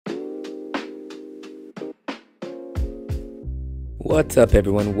What's up,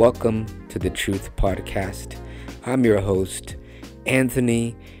 everyone? Welcome to the Truth Podcast. I'm your host,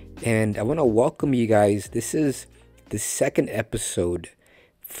 Anthony, and I want to welcome you guys. This is the second episode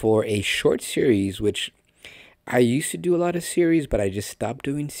for a short series, which I used to do a lot of series, but I just stopped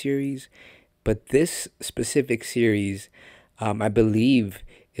doing series. But this specific series, I believe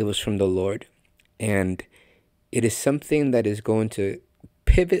it was from the Lord, and it is something that is going to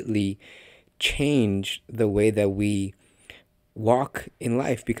pivotally change the way that we walk in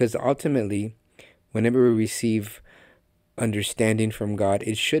life, because ultimately whenever we receive understanding from God,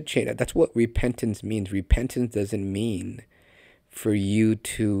 it should change. That's what repentance means. Repentance doesn't mean for you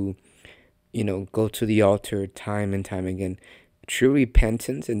to go to the altar time and time again. True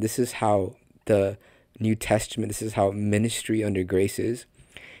repentance, and this is how the New Testament, this is how ministry under grace is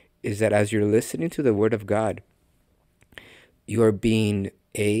that as you're listening to the Word of God, you are being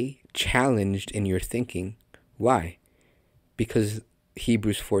challenged in your thinking. Why? Because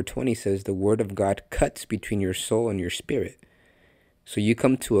Hebrews 4:20 says the Word of God cuts between your soul and your spirit. So you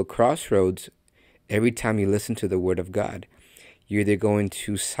come to a crossroads every time you listen to the Word of God. You're either going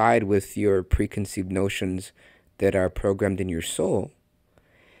to side with your preconceived notions that are programmed in your soul,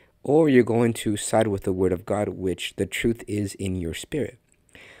 or you're going to side with the Word of God, which the truth is in your spirit.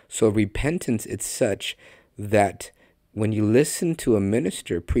 So repentance is such that when you listen to a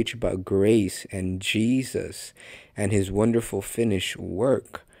minister preach about grace and Jesus and his wonderful finished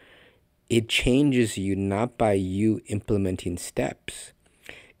work, it changes you not by you implementing steps.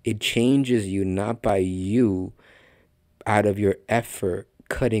 It changes you not by you out of your effort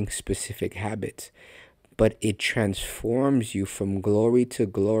cutting specific habits, but it transforms you from glory to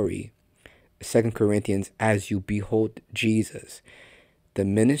glory. 2 Corinthians, as you behold Jesus. The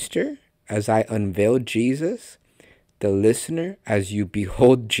minister, as I unveil Jesus, the listener, as you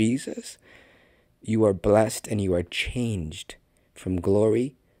behold Jesus, you are blessed and you are changed from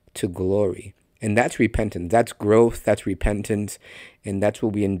glory to glory. And that's repentance. That's growth. That's repentance. And that's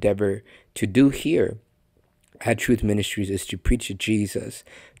what we endeavor to do here at Truth Ministries, is to preach Jesus,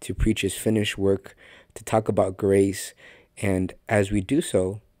 to preach his finished work, to talk about grace. And as we do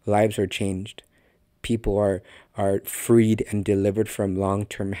so, lives are changed. People are freed and delivered from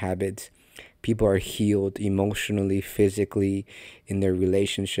long-term habits. People are healed emotionally, physically, in their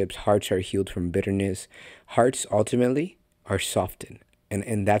relationships. Hearts are healed from bitterness. Hearts ultimately are softened.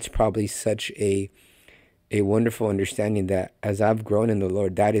 And that's probably such a wonderful understanding that as I've grown in the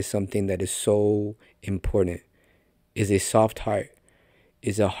Lord, that is something that is so important, is a soft heart,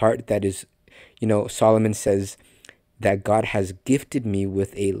 is a heart that is, Solomon says that God has gifted me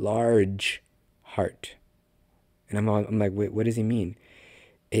with a large heart. And I'm like, wait, what does he mean?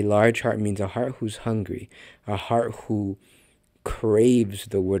 A large heart means a heart who's hungry, a heart who craves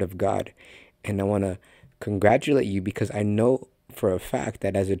the Word of God. And I want to congratulate you, because I know for a fact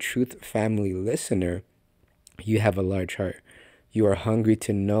that as a Truth Family listener, you have a large heart. You are hungry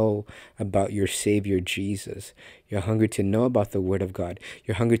to know about your Savior Jesus. You're hungry to know about the Word of God.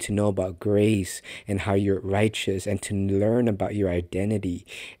 You're hungry to know about grace and how you're righteous, and to learn about your identity.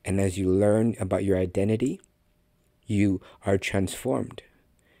 And as you learn about your identity, you are transformed.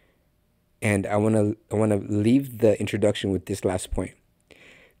 And I want to leave the introduction with this last point,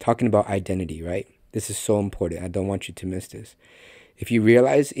 talking about identity, right? This is so important. I don't want you to miss this. If you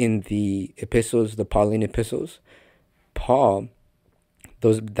realize in the epistles, the Pauline epistles, Paul,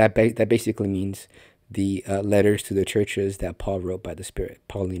 that basically means the letters to the churches that Paul wrote by the Spirit,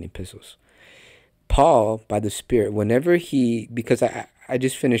 Pauline epistles. Paul, by the Spirit, whenever because I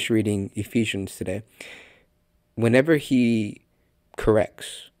just finished reading Ephesians today, whenever he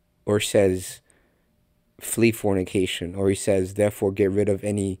corrects or says flee fornication, or he says therefore get rid of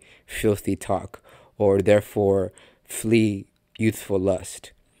any filthy talk, or therefore flee youthful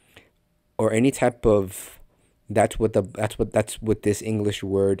lust, or any type of, that's what this English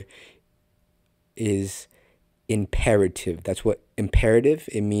word is, imperative. That's what imperative,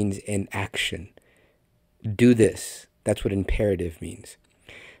 it means in action. Do this. That's what imperative means.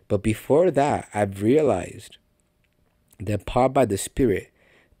 But before that, I've realized that Paul, by the Spirit,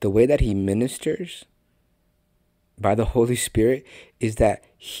 the way that he ministers by the Holy Spirit is that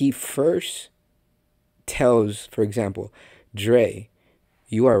he first tells, for example, Dre,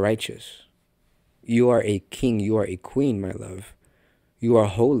 you are righteous. You are a king. You are a queen, my love. You are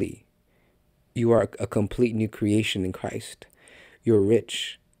holy. You are a complete new creation in Christ. You're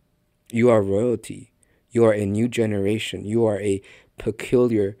rich. You are royalty. You are a new generation. You are a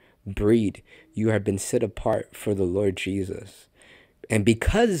peculiar breed. You have been set apart for the Lord Jesus. And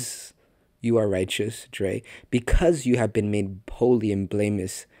because you are righteous, Dre, because you have been made holy and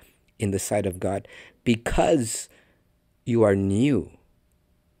blameless in the sight of God, because You are new.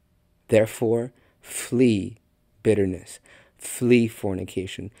 Therefore, flee bitterness, flee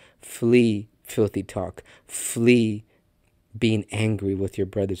fornication, flee filthy talk, flee being angry with your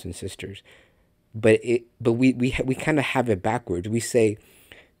brothers and sisters. But we kind of have it backwards. We say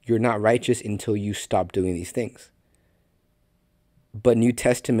you're not righteous until you stop doing these things. But New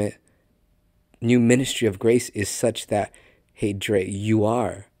Testament, new ministry of grace is such that, hey, Dre, you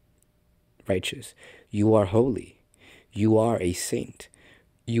are righteous. You are holy. You are a saint.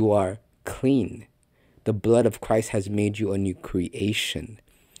 You are clean. The blood of Christ has made you a new creation.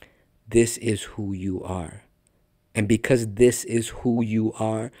 This is who you are. And because this is who you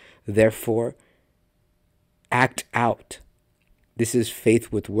are, therefore, act out. This is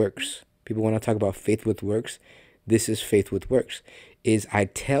faith with works. People want to talk about faith with works. This is faith with works. Is I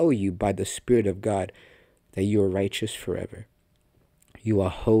tell you by the Spirit of God that you are righteous forever. You are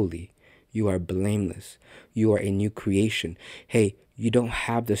holy. You are blameless. You are a new creation. Hey, you don't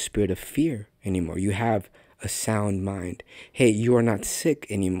have the spirit of fear anymore. You have a sound mind. Hey, you are not sick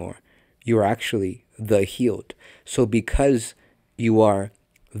anymore. You are actually the healed. So because you are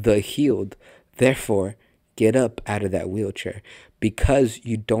the healed, therefore, get up out of that wheelchair. Because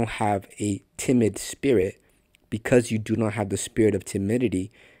you don't have a timid spirit, because you do not have the spirit of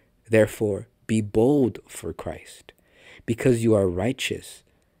timidity, therefore, be bold for Christ. Because you are righteous,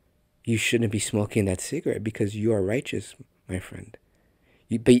 you shouldn't be smoking that cigarette because you are righteous, my friend.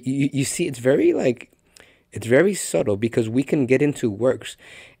 But you see, it's very subtle because we can get into works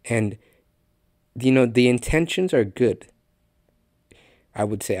and, the intentions are good. I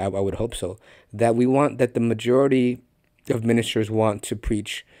would say, I would hope so, that the majority of ministers want to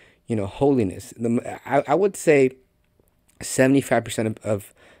preach, holiness. I would say 75%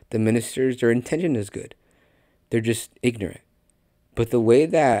 of the ministers, their intention is good. They're just ignorant. But the way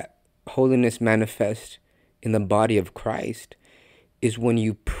that holiness manifests in the body of Christ is when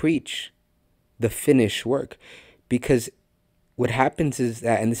you preach the finished work. Because what happens is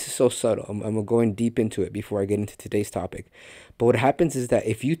that, and this is so subtle, I'm going deep into it before I get into today's topic. But what happens is that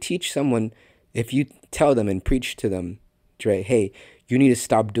if you teach someone, if you tell them and preach to them, Dre, hey, you need to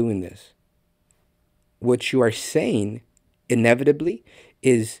stop doing this. What you are saying, inevitably,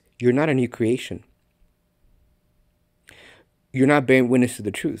 is you're not a new creation. You're not bearing witness to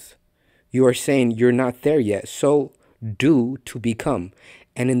the truth. You are saying you're not there yet. So do to become.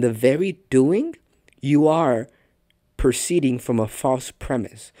 And in the very doing, you are proceeding from a false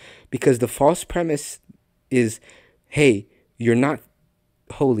premise. Because the false premise is, hey, you're not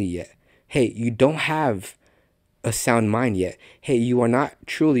holy yet. Hey, you don't have a sound mind yet. Hey, you are not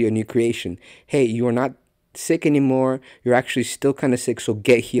truly a new creation. Hey, you are not sick anymore. You're actually still kind of sick, so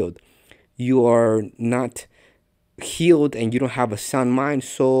get healed. You are not healed and you don't have a sound mind,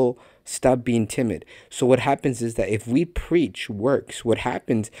 so stop being timid. So what happens is that if we preach works, what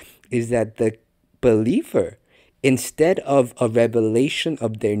happens is that the believer, instead of a revelation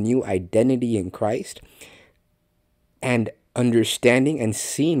of their new identity in Christ and understanding and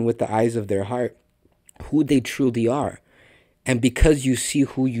seeing with the eyes of their heart who they truly are, and because you see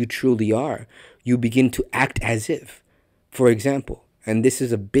who you truly are, you begin to act as if. For example, and this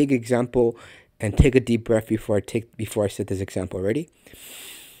is a big example, and take a deep breath before I set this example. Ready?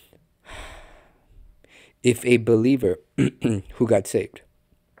 If a believer who got saved,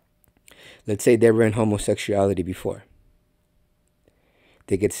 let's say they were in homosexuality before,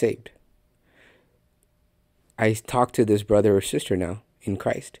 they get saved. I talk to this brother or sister now in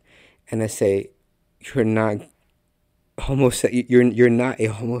Christ, and I say, you're not you're not a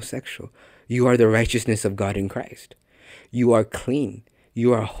homosexual. You are the righteousness of God in Christ. You are clean.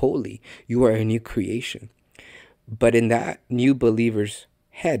 You are holy. You are a new creation. But in that new believer's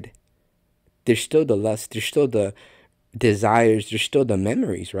head, there's still the lust, there's still the desires, there's still the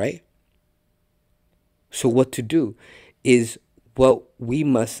memories, right? So what to do is, what we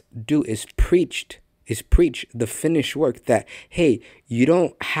must do is preach the finished work that, hey, you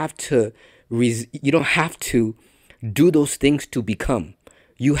don't have to do those things to become.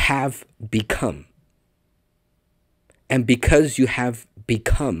 You have become. And because you have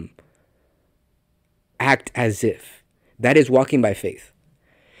become, act as if. That is walking by faith.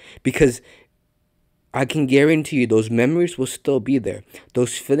 Because I can guarantee you those memories will still be there.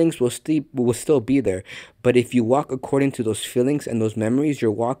 Those feelings will still be there. But if you walk according to those feelings and those memories,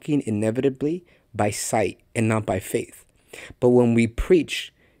 you're walking inevitably by sight and not by faith. But when we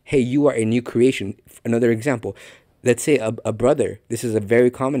preach, hey, you are a new creation. Another example. Let's say a brother, this is a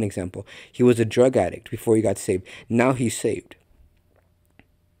very common example. He was a drug addict before he got saved. Now he's saved.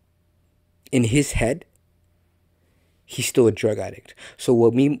 In his head, he's still a drug addict. So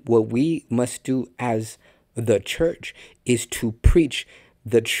what we must do as the church is to preach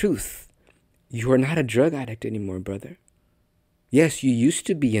the truth. You are not a drug addict anymore, brother. Yes, you used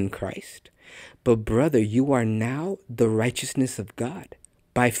to be in Christ, but brother, you are now the righteousness of God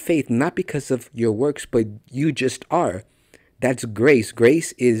by faith, not because of your works, but you just are. That's grace.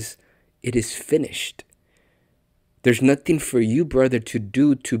 Grace is, it is finished. There's nothing for you, brother, to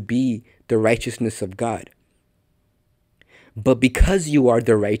do to be the righteousness of God. But because you are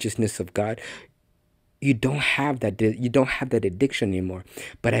the righteousness of God, you don't have that addiction anymore.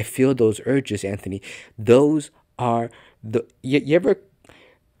 But I feel those urges, Anthony. Those are you ever,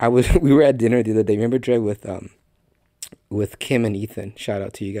 we were at dinner the other day. Remember, Dre, with Kim and Ethan. Shout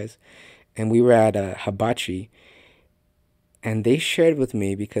out to you guys. And we were at Hibachi, and they shared with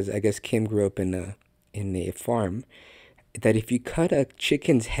me, because I guess Kim grew up in a farm, that if you cut a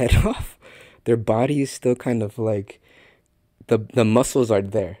chicken's head off, their body is still kind of like, the muscles are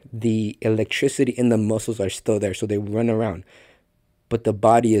there. The electricity in the muscles are still there, so they run around. But the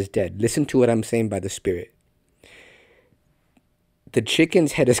body is dead. Listen to what I'm saying by the Spirit. The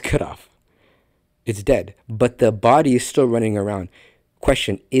chicken's head is cut off. It's dead. But the body is still running around.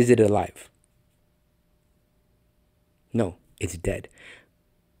 Question, is it alive? No, it's dead.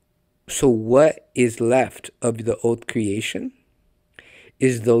 So what is left of the old creation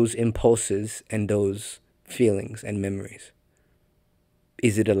is those impulses and those feelings and memories.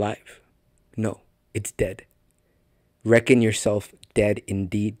 Is it alive? No, it's dead. Reckon yourself dead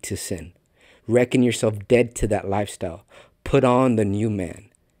indeed to sin. Reckon yourself dead to that lifestyle. Put on the new man.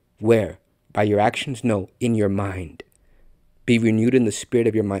 Where? By your actions? No, in your mind. Be renewed in the spirit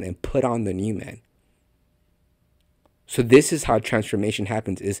of your mind and put on the new man. So this is how transformation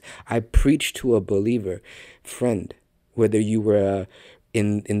happens, is I preach to a believer, friend, whether you were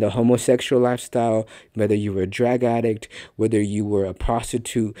in the homosexual lifestyle, whether you were a drug addict, whether you were a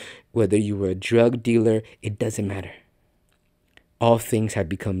prostitute, whether you were a drug dealer, it doesn't matter. All things have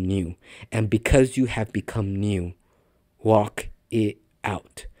become new. And because you have become new, walk it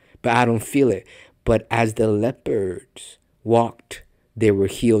out. But I don't feel it. But as the lepers walked, they were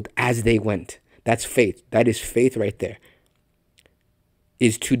healed as they went. That's faith. That is faith right there.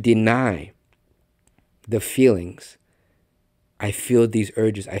 Is to deny the feelings. I feel these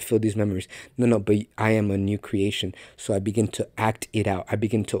urges. I feel these memories. No, but I am a new creation. So I begin to act it out. I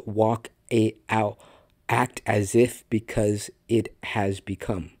begin to walk it out. Act as if, because it has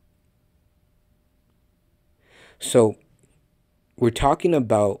become. So we're talking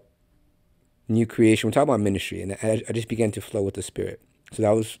about new creation. We're talking about ministry. And I just began to flow with the Spirit.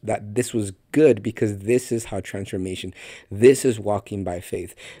 So this was good, because this is how transformation, this is walking by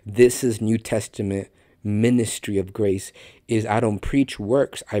faith. This is New Testament ministry of grace, is I don't preach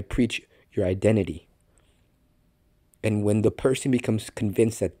works, I preach your identity. And when the person becomes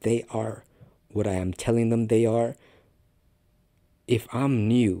convinced that they are what I am telling them they are, if I'm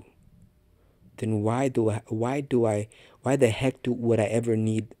new, then why the heck would I ever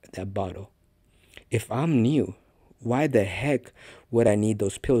need that bottle? If I'm new, why the heck would I need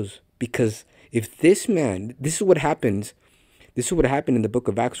those pills? Because if this man, this is what happens. This is what happened in the book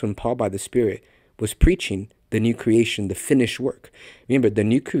of Acts when Paul, by the Spirit, was preaching the new creation, the finished work. Remember, the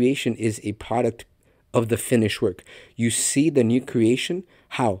new creation is a product of the finished work. You see the new creation,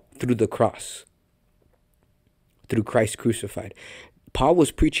 how? Through the cross. Through Christ crucified. Paul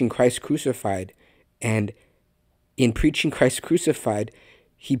was preaching Christ crucified, and in preaching Christ crucified,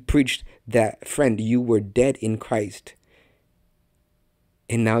 he preached that, friend, you were dead in Christ,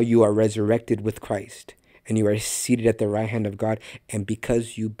 and now you are resurrected with Christ, and you are seated at the right hand of God. And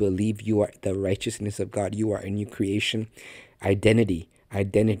because you believe you are the righteousness of God, you are a new creation. Identity,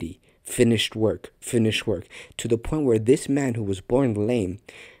 finished work, to the point where this man who was born lame,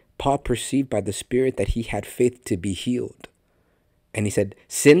 Paul perceived by the Spirit that he had faith to be healed. And he said,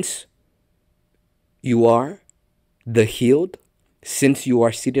 since you are the healed, since you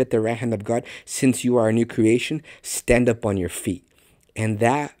are seated at the right hand of God, since you are a new creation, stand up on your feet. And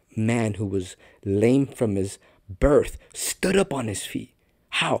that man who was lame from his birth stood up on his feet.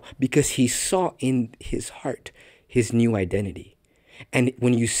 How? Because he saw in his heart his new identity. And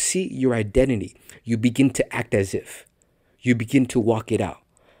when you see your identity, you begin to act as if. You begin to walk it out.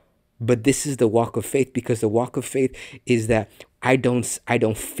 But this is the walk of faith, because the walk of faith is that I don't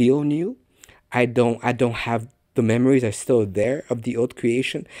feel new. I don't have the memories are still there of the old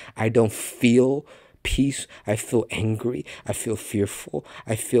creation. I don't feel peace. I feel angry. I feel fearful.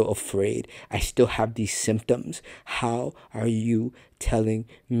 I feel afraid. I still have these symptoms. How are you telling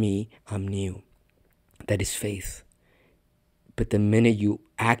me I'm new? That is faith. But the minute you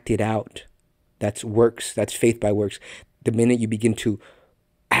act it out, that's works. That's faith by works. The minute you begin to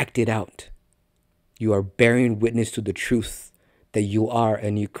act it out, You are bearing witness to the truth that you are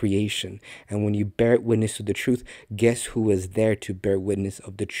a new creation. And when you bear witness to the truth, guess who is there to bear witness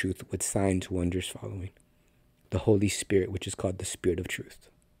of the truth with signs, wonders following? The Holy Spirit, which is called the Spirit of Truth.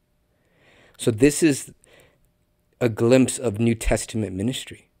 So this is a glimpse of New Testament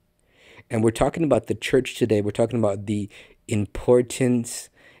ministry. And we're talking about the church today. We're talking about the importance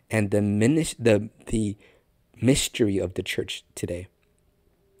and the mystery of the church today.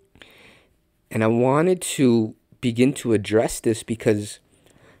 And I wanted to begin to address this because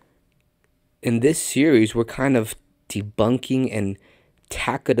in this series, we're kind of debunking and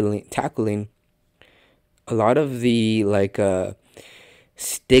tackling a lot of the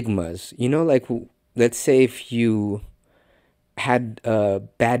stigmas. Let's say if you had a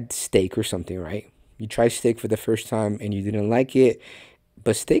bad steak or something, right? You tried steak for the first time and you didn't like it,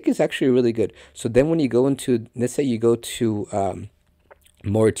 but steak is actually really good. So then when you go into, let's say you go to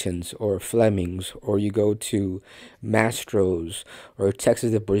Morton's or Fleming's, or you go to Mastro's or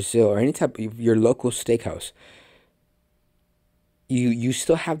Texas de Brazil, or any type of your local steakhouse, you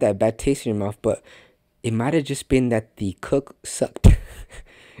still have that bad taste in your mouth, but it might have just been that the cook sucked.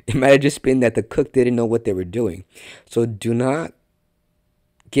 It might have just been that the cook didn't know what they were doing. So do not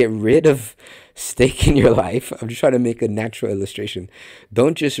get rid of steak in your life. I'm just trying to make a natural illustration.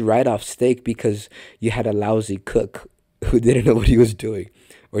 Don't just write off steak because you had a lousy cook who didn't know what he was doing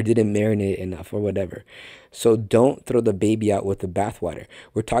or didn't marinate enough or whatever. So don't throw the baby out with the bathwater.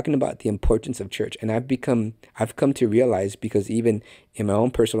 We're talking about the importance of church. And I've come to realize, because even in my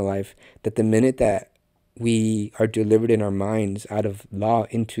own personal life, that the minute that we are delivered in our minds out of law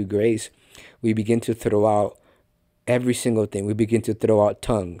into grace, we begin to throw out every single thing. We begin to throw out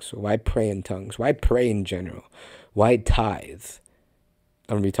tongues. Why pray in tongues? Why pray in general? Why tithe?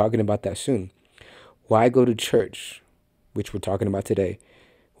 I'm going to be talking about that soon. Why go to church, which we're talking about today?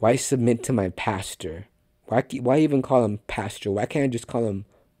 Why submit to my pastor? Why even call him pastor? Why can't I just call him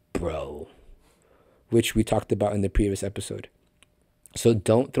bro? Which we talked about in the previous episode. So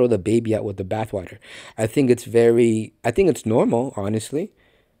don't throw the baby out with the bathwater. I think it's normal, honestly.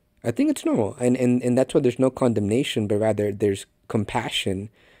 I think it's normal. And that's why there's no condemnation, but rather there's compassion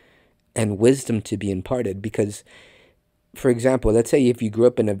and wisdom to be imparted. Because, for example, let's say if you grew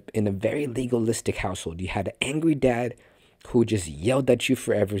up in a very legalistic household, you had an angry dad who just yelled at you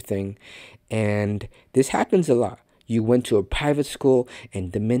for everything. And this happens a lot. You went to a private school,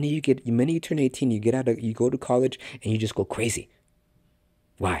 and the minute you turn 18, you go to college and you just go crazy.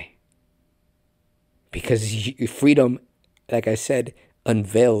 Why? Because freedom, like I said,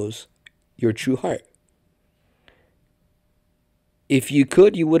 unveils your true heart. If you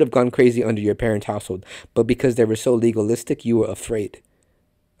could, you would have gone crazy under your parents' household. But because they were so legalistic, you were afraid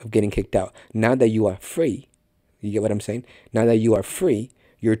of getting kicked out. Now that you are free, you get what I'm saying? Now that you are free,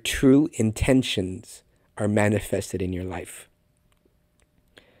 your true intentions are manifested in your life.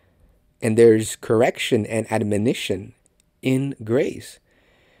 And there's correction and admonition in grace.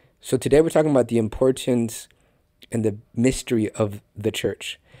 So today we're talking about the importance and the mystery of the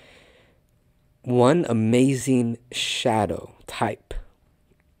church. One amazing shadow, type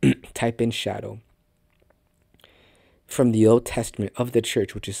in shadow, from the Old Testament of the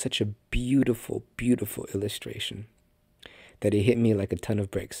church, which is such a beautiful, beautiful illustration that it hit me like a ton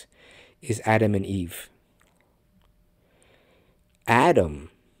of bricks, is Adam and Eve. Adam,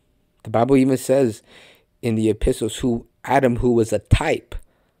 the Bible even says in the epistles, Adam, who was a type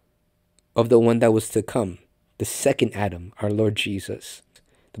of the one that was to come, the second Adam, our Lord Jesus.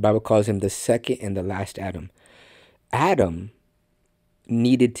 The Bible calls him the second and the last Adam. Adam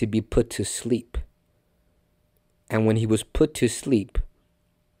needed to be put to sleep. And when he was put to sleep,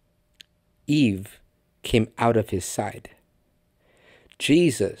 Eve came out of his side.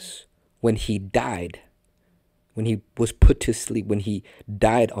 Jesus, when he died, when he was put to sleep, when he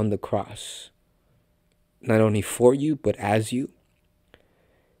died on the cross, not only for you, but as you,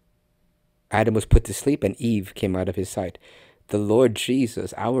 Adam was put to sleep and Eve came out of his side. The Lord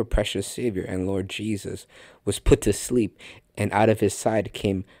Jesus, our precious Savior and Lord Jesus, was put to sleep, and out of his side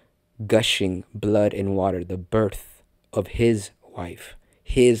came gushing blood and water, the birth of his wife,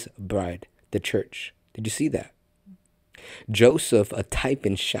 his bride, the church. Did you see that? Joseph, a type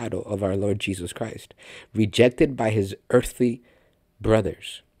and shadow of our Lord Jesus Christ, rejected by his earthly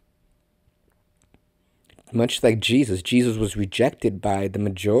brothers. Much like Jesus was rejected by the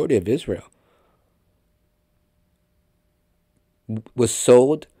majority of Israel. Was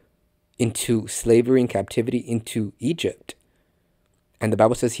sold into slavery and captivity into Egypt. And the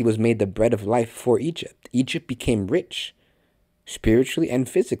Bible says he was made the bread of life for Egypt. Egypt became rich, spiritually and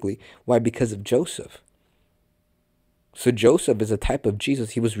physically. Why? Because of Joseph. So Joseph is a type of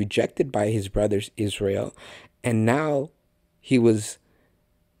Jesus. He was rejected by his brothers Israel, and now he was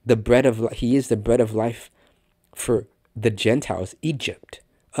the bread of he is the bread of life for the Gentiles, Egypt,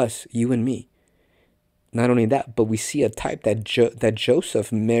 us, you and me. Not only that, but we see a type that that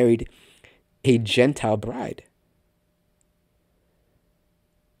Joseph married a Gentile bride.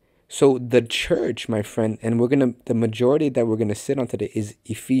 So the church, my friend, and the majority that we're gonna sit on today is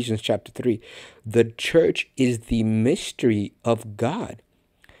Ephesians chapter 3. The church is the mystery of God.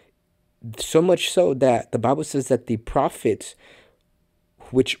 So much so that the Bible says that the prophets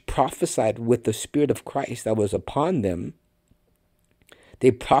which prophesied with the Spirit of Christ that was upon them, they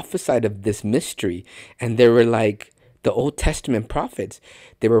prophesied of this mystery, and they were like the Old Testament prophets.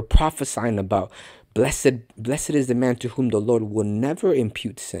 They were prophesying about blessed is the man to whom the Lord will never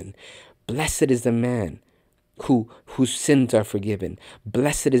impute sin. Blessed is the man whose sins are forgiven.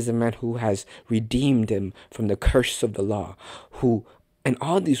 Blessed is the man who has redeemed him from the curse of the law, and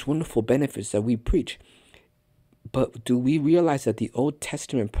all these wonderful benefits that we preach. But do we realize that the Old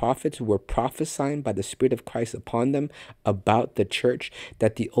Testament prophets were prophesying by the Spirit of Christ upon them about the church?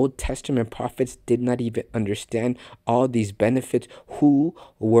 That the Old Testament prophets did not even understand all these benefits. Who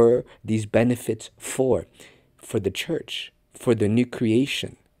were these benefits for? For the church, for the new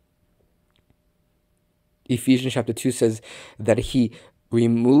creation. Ephesians chapter 2 says that he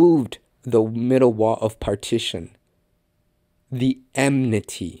removed the middle wall of partition, the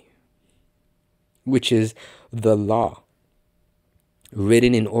enmity, which is the law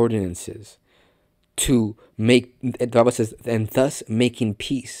written in ordinances, to make, the Bible says, and thus making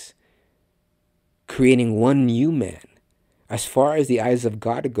peace, creating one new man. As far as the eyes of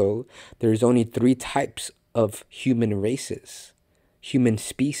God go, there's only 3 types of human races, human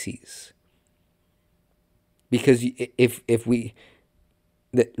species. Because if we,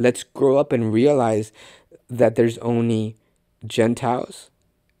 let's grow up and realize that there's only Gentiles,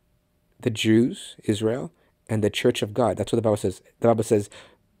 the Jews, Israel, and the church of God. That's what the Bible says. The Bible says,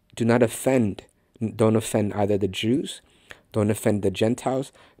 do not offend, don't offend either the Jews, don't offend the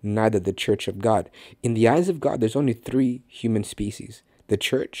Gentiles, neither the church of God. In the eyes of God, there's only 3 human species. The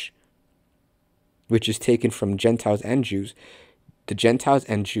church, which is taken from Gentiles and Jews, the Gentiles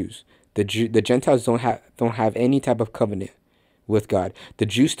and Jews. The Gentiles don't have any type of covenant with God. The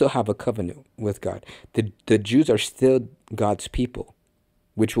Jews still have a covenant with God. The Jews are still God's people,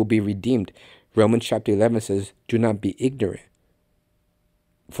 which will be redeemed. Romans chapter 11 says, do not be ignorant,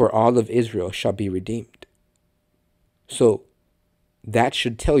 for all of Israel shall be redeemed. So that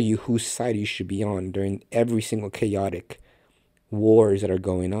should tell you whose side you should be on during every single chaotic wars that are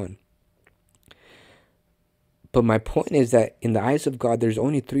going on. But my point is that in the eyes of God, there's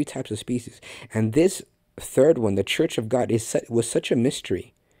only 3 types of species. And this third one, the church of God, was such a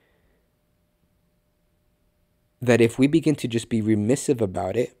mystery that if we begin to just be remissive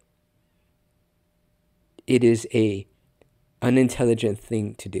about it, it is a unintelligent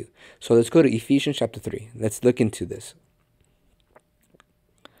thing to do. So let's go to Ephesians chapter 3. Let's look into this.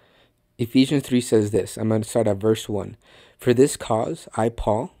 Ephesians 3 says this. I'm going to start at verse 1. For this cause, I,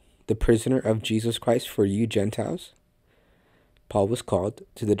 Paul, the prisoner of Jesus Christ for you Gentiles. Paul was called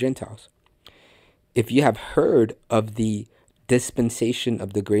to the Gentiles. If you have heard of the dispensation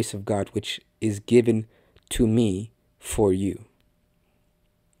of the grace of God, which is given to me for you.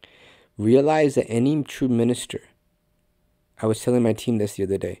 Realize that any true minister, I was telling my team this the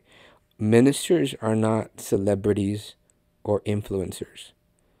other day, ministers are not celebrities or influencers.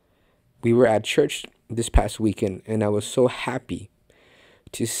 We were at church this past weekend, and I was so happy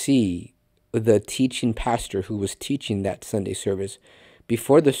to see the teaching pastor who was teaching that Sunday service.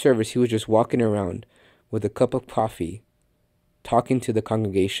 Before the service, he was just walking around with a cup of coffee, talking to the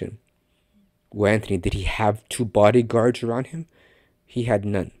congregation. Well, Anthony, did he have 2 bodyguards around him? He had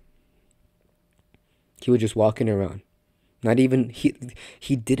none. He was just walking around. Not even,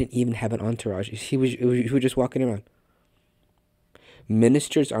 he didn't even have an entourage. He was just walking around.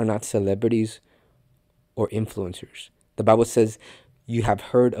 Ministers are not celebrities or influencers. The Bible says, you have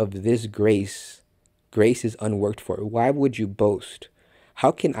heard of this grace. Grace is unworked for. Why would you boast?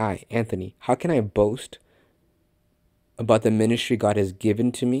 How can I, Anthony, boast about the ministry God has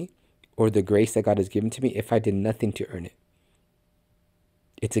given to me or the grace that God has given to me if I did nothing to earn it?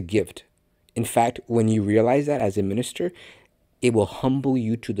 It's a gift. In fact, when you realize that as a minister, it will humble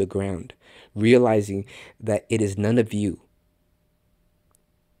you to the ground, realizing that it is none of you.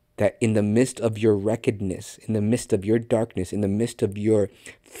 That in the midst of your wickedness, in the midst of your darkness, in the midst of your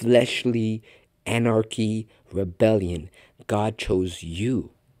fleshly anarchy, rebellion, God chose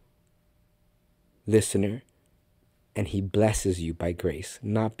you, listener, and he blesses you by grace,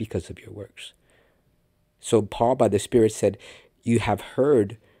 not because of your works. So Paul, by the Spirit, said, you have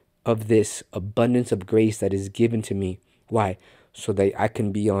heard of this abundance of grace that is given to me. Why? So that I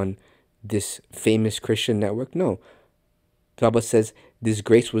can be on this famous Christian network? No. The Bible says this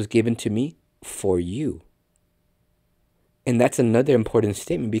grace was given to me for you. And that's another important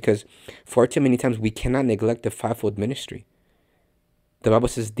statement, because far too many times we cannot neglect the fivefold ministry. The Bible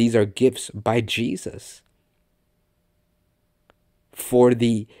says these are gifts by Jesus for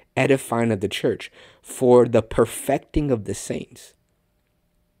the edifying of the church, for the perfecting of the saints,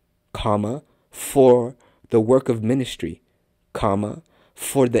 comma, for the work of ministry, comma,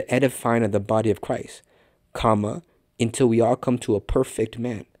 for the edifying of the body of Christ, comma, until we all come to a perfect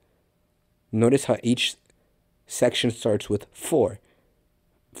man. Notice how each section starts with for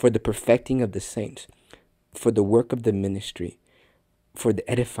the perfecting of the saints, for the work of the ministry, for the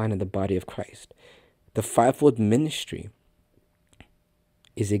edifying of the body of Christ. The fivefold ministry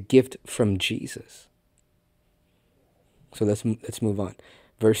is a gift from Jesus. So let's move on.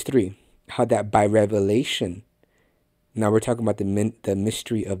 Verse 3, how that by revelation, now we're talking about the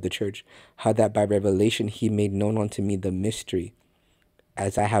mystery of the church, how that by revelation he made known unto me the mystery,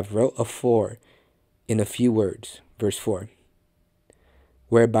 as I have wrote afore in a few words. Verse 4,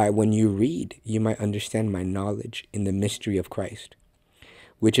 whereby when you read, you might understand my knowledge in the mystery of Christ,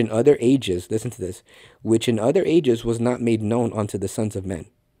 which in other ages, listen to this, which in other ages was not made known unto the sons of men,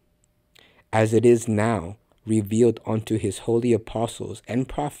 as it is now revealed unto his holy apostles and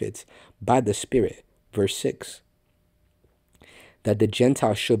prophets by the Spirit. Verse 6, that the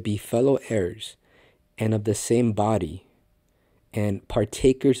Gentiles should be fellow heirs and of the same body, and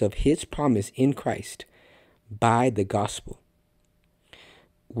partakers of his promise in Christ by the gospel,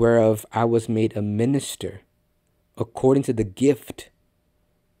 whereof I was made a minister according to the gift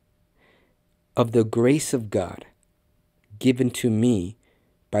of the grace of God given to me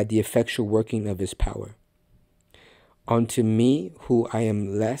by the effectual working of his power. Unto me, who I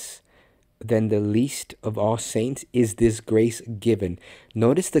am less than the least of all saints, is this grace given.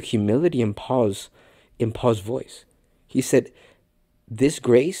 Notice the humility in Paul's voice. He said, this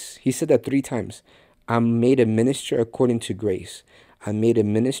grace, he said that 3 times. I'm made a minister according to grace. I'm made a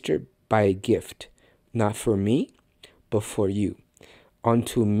minister by a gift, not for me, but for you.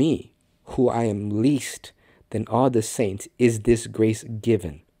 Unto me, who I am least than all the saints, is this grace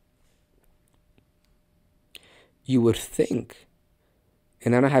given. You would think,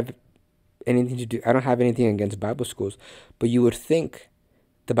 and I don't have anything against Bible schools, but you would think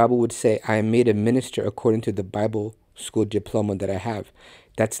the Bible would say, I am made a minister according to the Bible school diploma that I have.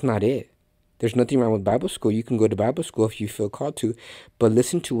 That's not it. There's nothing wrong with Bible school. You can go to Bible school if you feel called to, but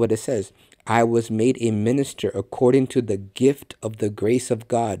listen to what it says. I was made a minister according to the gift of the grace of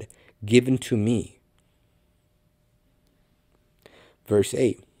God given to me. Verse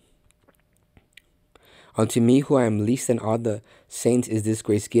 8, unto me, who I am least than all the saints, is this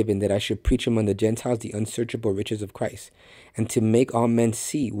grace given, that I should preach among the Gentiles the unsearchable riches of Christ, and to make all men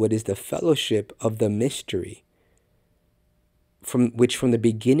see what is the fellowship of the mystery, from the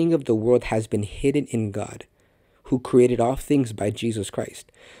beginning of the world has been hidden in God, who created all things by Jesus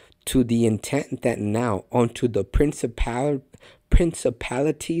Christ, to the intent that now unto the principalities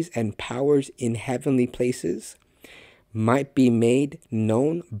and powers in heavenly places might be made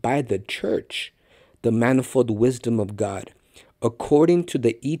known by the church the manifold wisdom of God, according to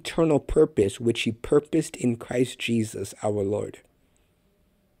the eternal purpose which he purposed in Christ Jesus our Lord.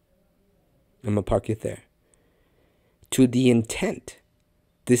 I'm going to park it there. To the intent,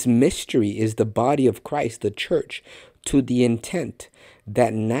 this mystery is the body of Christ, the church, to the intent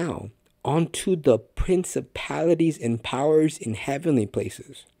that now unto the principalities and powers in heavenly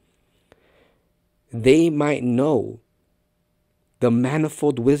places, they might know the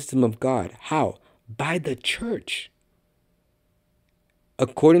manifold wisdom of God. How? By the church.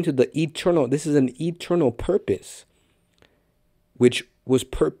 According to the eternal, this is an eternal purpose, which was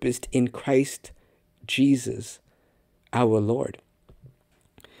purposed in Christ Jesus, our Lord.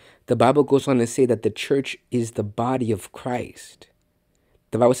 The Bible goes on to say that the church is the body of Christ.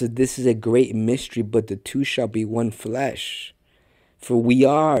 The Bible says this is a great mystery, but the two shall be one flesh. For we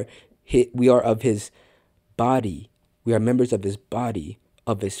are of his body. We are members of his body,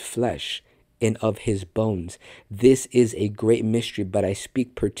 of his flesh, and of his bones. This is a great mystery, but I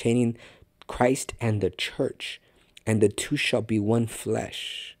speak pertaining Christ and the church, and the two shall be one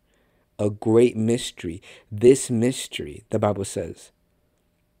flesh. A great mystery. This mystery, the Bible says,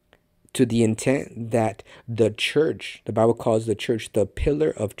 to the intent that the church, the Bible calls the church the pillar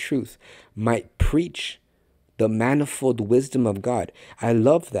of truth, might preach the manifold wisdom of God. I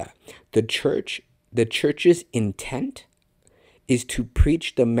love that. The church's intent is to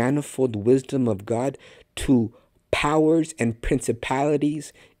preach the manifold wisdom of God to powers and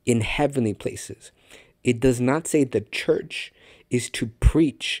principalities in heavenly places. It does not say the church is to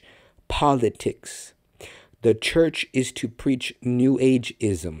preach politics. The church is to preach New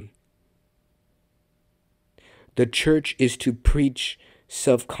Ageism. The church is to preach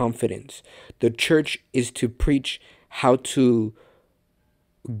self-confidence. The church is to preach how to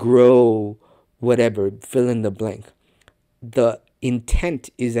grow whatever, fill in the blank. The intent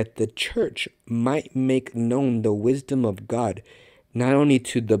is that the church might make known the wisdom of God, not only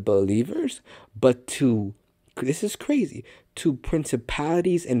to the believers, but to, this is crazy, to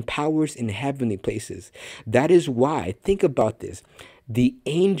principalities and powers in heavenly places. That is why, think about this. The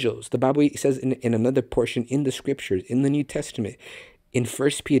angels, the Bible says in another portion in the scriptures, in the New Testament, in 1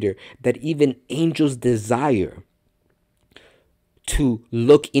 Peter, that even angels desire to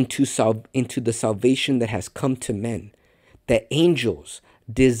look into the salvation that has come to men. That angels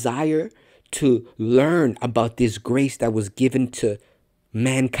desire to learn about this grace that was given to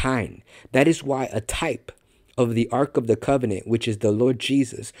mankind. That is why a type of the Ark of the Covenant, which is the Lord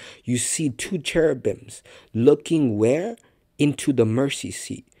Jesus, you see two cherubims looking where? Into the mercy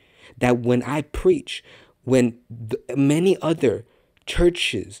seat. That when I preach, when many other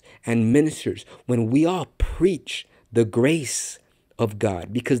churches and ministers, when we all preach the grace of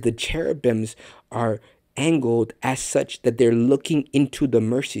God, because the cherubims are angled as such that they're looking into the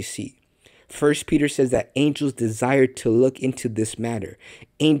mercy seat. First Peter says that angels desire to look into this matter.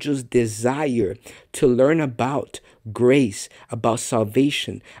 Angels desire to learn about grace, about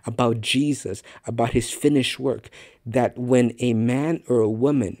salvation, about Jesus, about his finished work. That when a man or a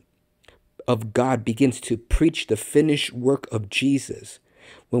woman of God begins to preach the finished work of Jesus,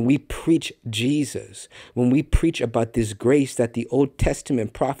 when we preach Jesus, when we preach about this grace that the Old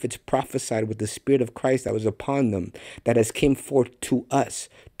Testament prophets prophesied with the Spirit of Christ that was upon them, that has came forth to us,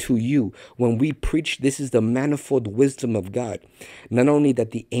 to you, when we preach, this is the manifold wisdom of God. Not only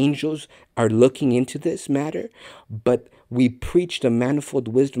that the angels are looking into this matter, but we preach the manifold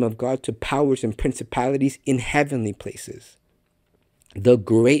wisdom of God to powers and principalities in heavenly places. The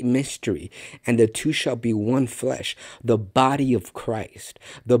great mystery, and the two shall be one flesh, the body of Christ,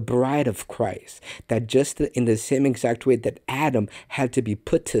 the bride of Christ, that just in the same exact way that Adam had to be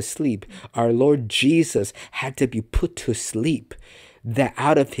put to sleep, our Lord Jesus had to be put to sleep. That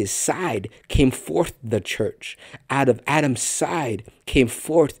out of his side came forth the church. Out of Adam's side came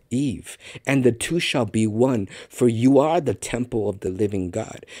forth Eve. And the two shall be one, for you are the temple of the living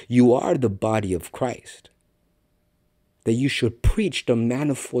God. You are the body of Christ. That you should preach the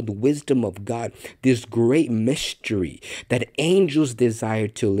manifold wisdom of God, this great mystery that angels desire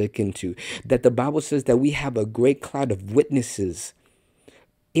to look into. That the Bible says that we have a great cloud of witnesses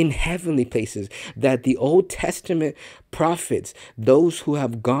in heavenly places, that the Old Testament prophets, those who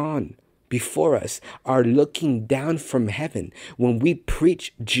have gone before us, are looking down from heaven. When we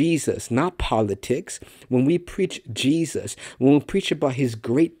preach Jesus, not politics, when we preach Jesus, when we preach about his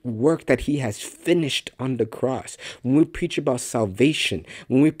great work that he has finished on the cross, when we preach about salvation,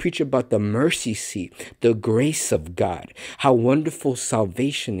 when we preach about the mercy seat, the grace of God, how wonderful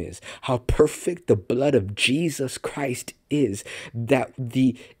salvation is, how perfect the blood of Jesus Christ is, that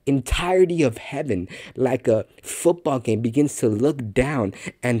the entirety of heaven, like a football game, begins to look down,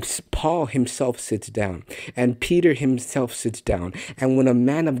 and Paul himself sits down, and Peter himself sits down. And when a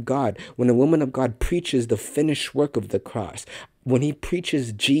man of God, when a woman of God preaches the finished work of the cross, when he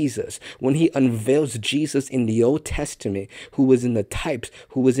preaches Jesus, when he unveils Jesus in the Old Testament, who was in the types,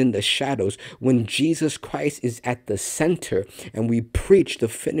 who was in the shadows, when Jesus Christ is at the center, and we preach the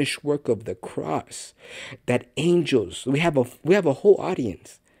finished work of the cross, that angels, we have a whole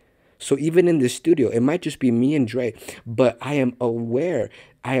audience. So even in the studio, it might just be me and Dre, but I am aware,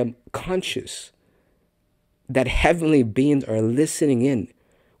 I am conscious that heavenly beings are listening in.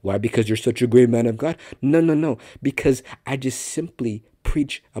 Why? Because you're such a great man of God? No. Because I just simply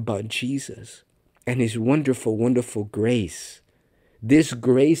preach about Jesus and his wonderful, wonderful grace. This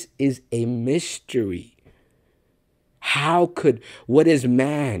grace is a mystery. What is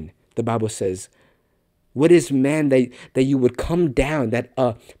man? The Bible says, what is man that you would come down, that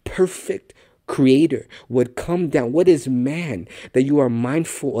a perfect creator would come down? What is man that you are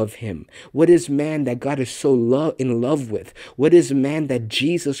mindful of him? What is man that God is so in love with? What is man that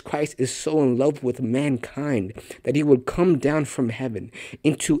Jesus Christ is so in love with mankind that he would come down from heaven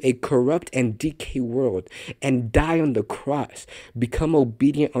into a corrupt and decay world and die on the cross, become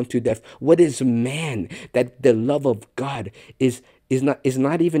obedient unto death? What is man that the love of God is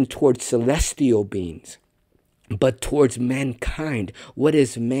not even towards celestial beings, but towards mankind? What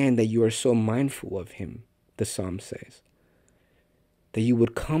is man that you are so mindful of him? The Psalm says. that you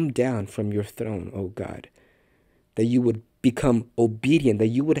would come down from your throne, oh God, that you would become obedient, that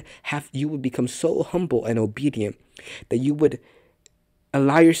you would become so humble and obedient that you would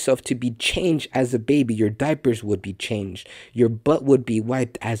allow yourself to be changed as a baby. Your diapers would be changed. Your butt would be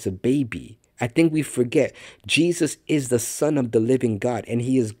wiped as a baby. I think we forget Jesus is the Son of the living God, and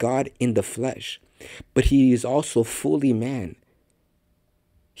he is God in the flesh, but he is also fully man.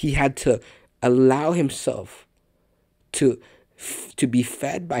 He had to allow himself to be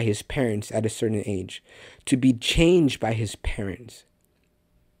fed by his parents at a certain age, to be changed by his parents.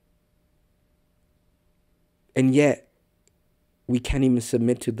 And yet, we can't even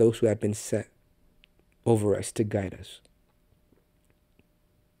submit to those who have been set over us to guide us.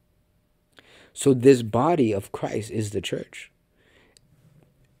 So this body of Christ is the church.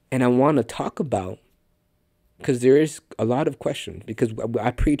 And I want to talk about, because there is a lot of questions, because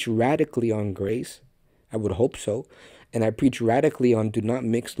I preach radically on grace. I would hope so. And I preach radically on do not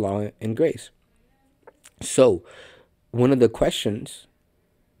mix law and grace. So one of the questions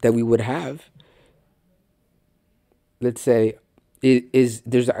that we would have, let's say, is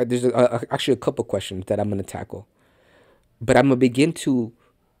there's actually a couple questions that I'm going to tackle. But I'm going to begin to,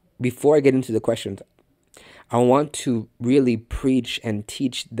 before I get into the questions, I want to really preach and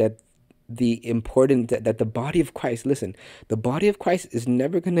teach that the important that the body of Christ, listen, the body of Christ is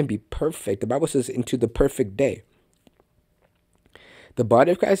never going to be perfect. The Bible says into the perfect day. The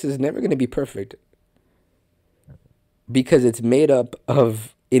body of Christ is never going to be perfect because it's made up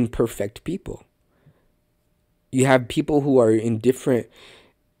of imperfect people. You have people who are in different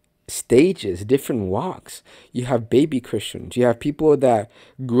stages, different walks. You have baby Christians. You have people that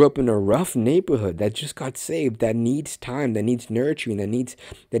grew up in a rough neighborhood that just got saved, that needs time, that needs nurturing, that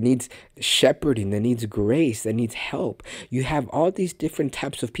needs shepherding, that needs grace, that needs help. You have all these different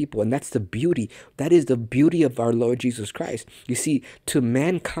types of people, and that's the beauty. That is the beauty of our Lord Jesus Christ. You see, to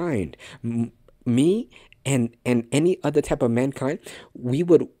mankind, me and any other type of mankind, we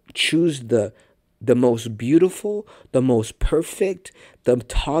would choose the most beautiful, the most perfect, the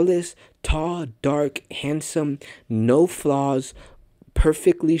tallest, tall, dark, handsome, no flaws,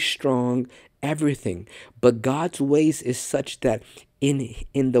 perfectly strong, everything. But God's ways is such that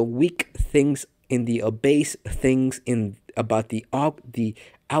in the weak things, in the abased things, in about the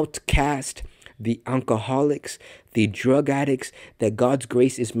outcast, the alcoholics, the drug addicts, that God's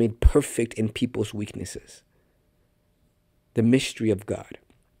grace is made perfect in people's weaknesses. The mystery of God.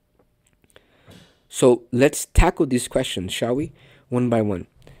 So let's tackle these questions, shall we? One by one.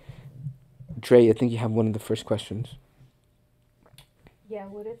 Dre, I think you have one of the first questions. Yeah,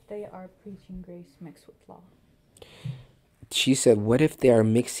 what if they are preaching grace mixed with law? She said, what if they are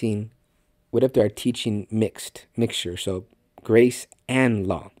teaching mixture, so grace and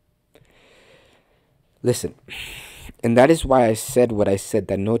law? Listen, and that is why I said what I said,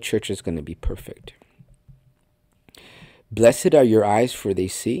 that no church is going to be perfect. Blessed are your eyes, for they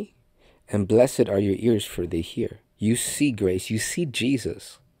see, and blessed are your ears, for they hear. You see grace. You see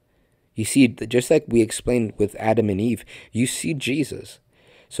Jesus. You see, just like we explained with Adam and Eve, you see Jesus.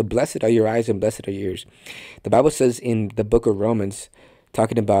 So blessed are your eyes and blessed are your ears. The Bible says in the book of Romans,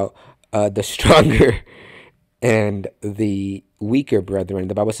 talking about the stronger and the weaker brethren,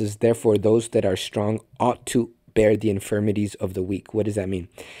 the Bible says, therefore, those that are strong ought to bear the infirmities of the weak. What does that mean?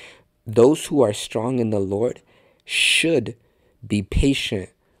 Those who are strong in the Lord should be patient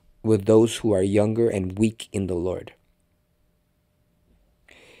with those who are younger and weak in the Lord.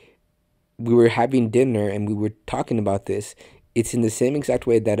 We were having dinner and we were talking about this. It's in the same exact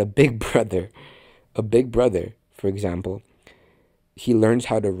way that a big brother, for example, he learns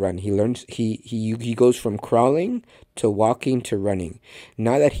how to run. He goes from crawling to walking to running.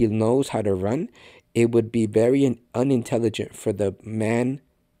 Now that he knows how to run, it would be very unintelligent for the man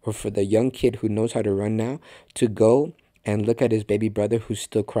or for the young kid who knows how to run now to go and look at his baby brother who's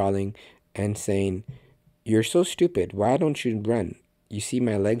still crawling and saying, "You're so stupid. Why don't you run? You see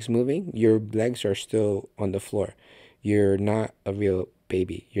my legs moving? Your legs are still on the floor. You're not a real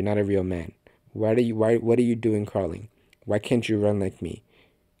baby. You're not a real man. What are you doing crawling? Why can't you run like me?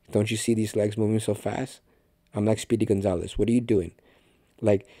 Don't you see these legs moving so fast? I'm like Speedy Gonzalez. What are you doing?"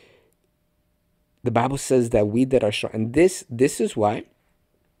 Like, the Bible says that we that are strong, and this is why,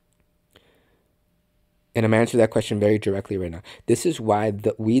 and I'm answering that question very directly right now. This is why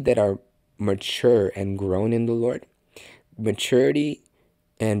we that are mature and grown in the Lord, maturity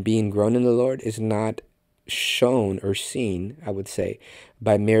and being grown in the Lord is not shown or seen, I would say,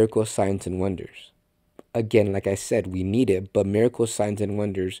 by miracles, signs, and wonders. Again, like I said, we need it, but miracles, signs, and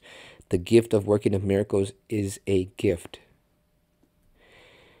wonders, the gift of working of miracles is a gift.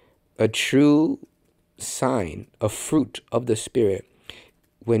 A true sign, a fruit of the Spirit,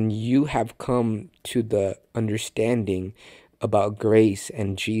 when you have come to the understanding about grace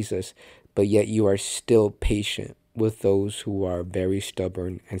and Jesus, but yet you are still patient with those who are very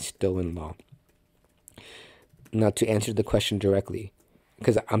stubborn and still in law. Now, to answer the question directly,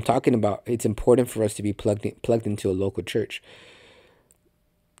 because I'm talking about it's important for us to be plugged into a local church.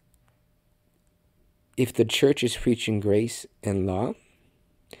 If the church is preaching grace and law,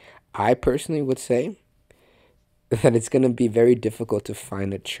 I personally would say that it's going to be very difficult to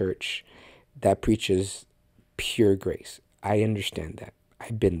find a church that preaches pure grace. I understand that.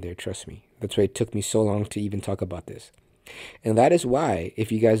 I've been there, trust me. That's why it took me so long to even talk about this. And that is why,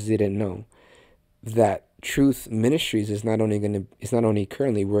 if you guys didn't know, that Truth Ministries is not only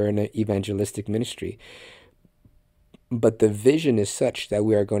currently, we're in an evangelistic ministry, but the vision is such that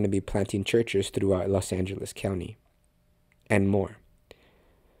we are going to be planting churches throughout Los Angeles County and more.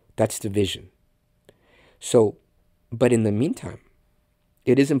 That's the vision. So, but in the meantime,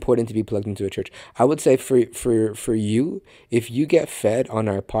 it is important to be plugged into a church. I would say for you, if you get fed on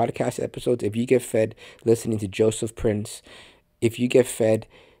our podcast episodes, if you get fed listening to Joseph Prince, if you get fed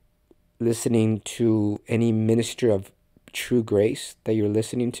listening to any minister of true grace that you're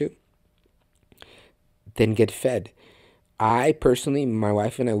listening to, then get fed. I personally, my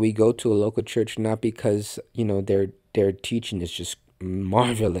wife and I, we go to a local church not because, their teaching is just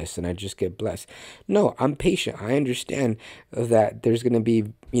marvelous and I just get blessed. No, I'm patient. I understand that there's going to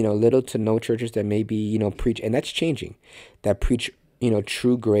be, little to no churches that maybe, preach, and that's changing, that preach,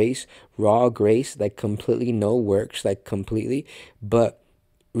 true grace, raw grace, like completely no works, like completely. But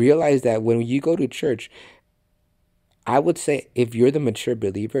realize that when you go to church, I would say if you're the mature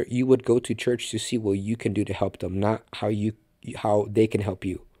believer, you would go to church to see what you can do to help them, not how they can help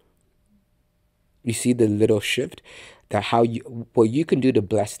you. You see the little shift, that what you can do to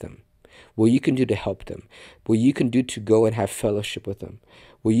bless them, what you can do to help them, what you can do to go and have fellowship with them,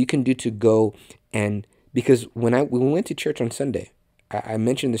 what you can do to go and, because when we went to church on Sunday, I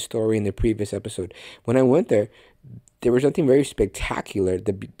mentioned the story in the previous episode. When I went there was nothing very spectacular.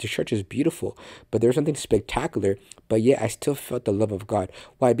 The church is beautiful, but there was something spectacular. But yet I still felt the love of God.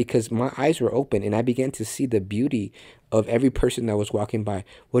 Why? Because my eyes were open and I began to see the beauty of every person that was walking by.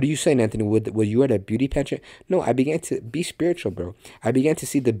 What are you saying, Anthony? Were you at a beauty pageant? No, I began to be spiritual, bro. I began to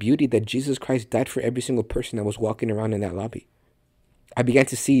see the beauty that Jesus Christ died for every single person that was walking around in that lobby. I began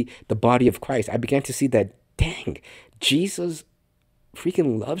to see the body of Christ. I began to see that, dang, Jesus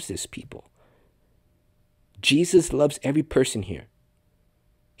freaking loves this people. Jesus loves every person here.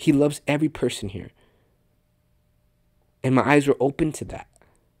 He loves every person here. And my eyes were open to that.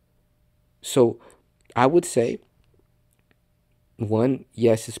 So I would say, one,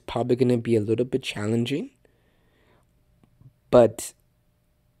 yes, it's probably going to be a little bit challenging. But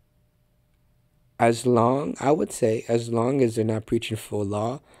as long as they're not preaching full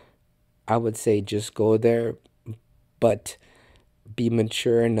law, I would say just go there, but be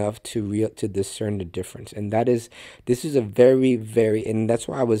mature enough to discern the difference. And this is a very, very, and that's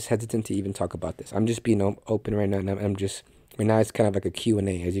why I was hesitant to even talk about this. I'm just being open right now, and I'm just, right now it's kind of like a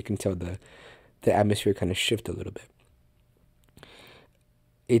Q&A. As you can tell, the atmosphere kind of shift a little bit.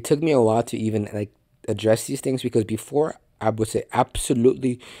 It took me a while to even address these things, because before I would say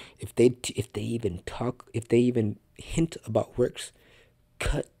absolutely, if they even hint about works,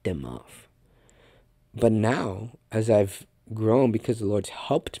 cut them off. But now, as I've grown, because the Lord's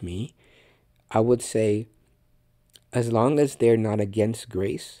helped me, I would say, as long as they're not against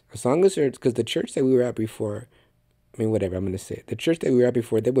grace, as long as because the church that we were at before, the church that we were at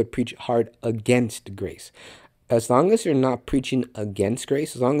before, they would preach hard against grace. As long as they're not preaching against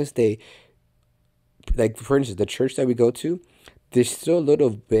grace, as long as they, for instance, the church that we go to, there's still a little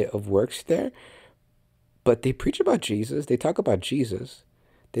bit of works there, but they preach about Jesus. They talk about Jesus.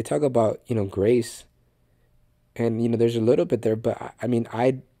 They talk about, grace. And, there's a little bit there, but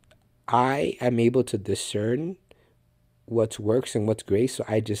I am able to discern what's works and what's grace. So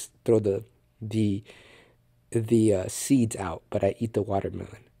I just throw the seeds out, but I eat the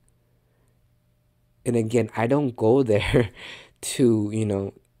watermelon. And again, I don't go there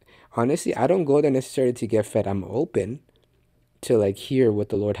to, honestly, I don't go there necessarily to get fed. I'm open to hear what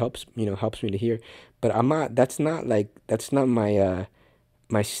the Lord helps me to hear, but that's not my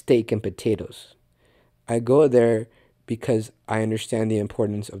steak and potatoes. I go there because I understand the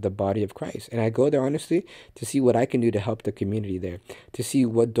importance of the body of Christ. And I go there, honestly, to see what I can do to help the community there, to see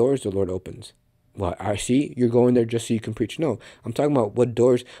what doors the Lord opens. Well, I see you're going there just so you can preach. No, I'm talking about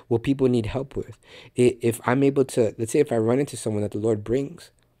what people need help with. If I'm able to, let's say if I run into someone that the Lord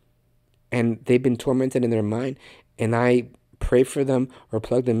brings and they've been tormented in their mind, and I pray for them or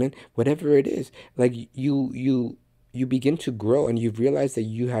plug them in, whatever it is, you you begin to grow and you realize that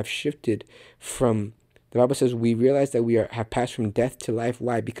you have shifted from, the Bible says we realize that have passed from death to life.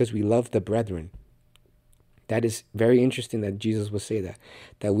 Why? Because we love the brethren. That is very interesting that Jesus would say that.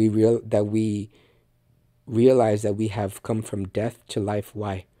 That we realize that we have come from death to life.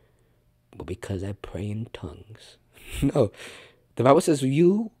 Why? Well, because I pray in tongues. No. The Bible says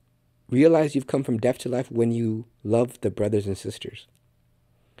you realize you've come from death to life when you love the brothers and sisters.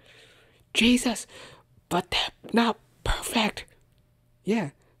 Jesus, but they're not perfect. Yeah.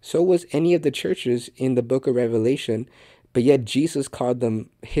 So was any of the churches in the book of Revelation, but yet Jesus called them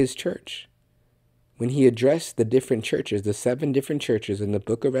his church. When he addressed the different churches, the 7 different churches in the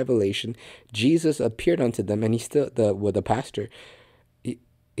book of Revelation, Jesus appeared unto them, and the pastor, he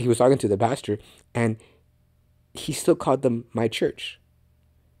was talking to the pastor, and he still called them my church.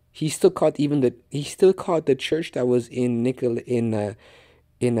 He still called the church that was in Nicolaitan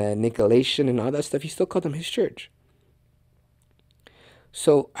and all that stuff. He still called them his church.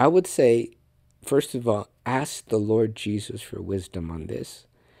 So I would say, first of all, ask the Lord Jesus for wisdom on this.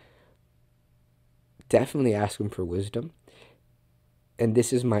 Definitely ask him for wisdom. And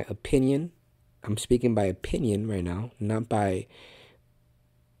this is my opinion. I'm speaking by opinion right now, not by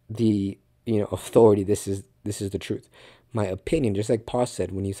the authority. This is the truth. My opinion, just like Paul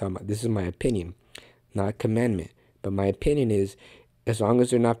said when he's talking about, this is my opinion, not a commandment. But my opinion is, as long as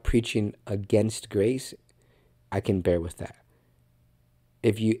they're not preaching against grace, I can bear with that.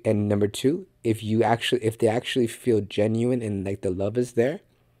 And number 2, if they actually feel genuine and like the love is there,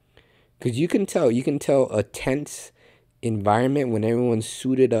 because you can tell a tense environment when everyone's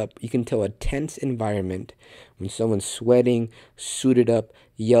suited up. You can tell a tense environment when someone's sweating, suited up,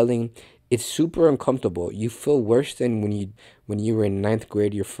 yelling. It's super uncomfortable. You feel worse than when you were in 9th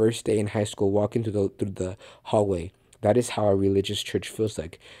grade, your first day in high school, walking through the hallway. That is how a religious church feels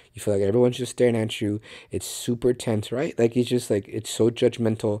like. You feel like everyone's just staring at you. It's super tense, right? Like it's just like, it's so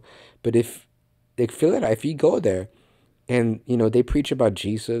judgmental. But if you go there and they preach about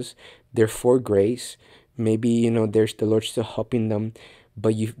Jesus, they're for grace, maybe there's the Lord still helping them,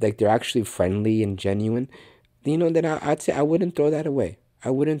 but they're actually friendly and genuine, then I'd say I wouldn't throw that away. I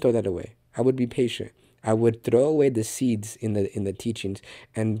would be patient. I would throw away the seeds in the teachings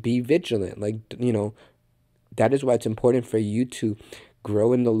and be vigilant. That is why it's important for you to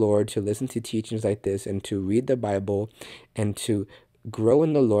grow in the Lord, to listen to teachings like this, and to read the Bible, and to grow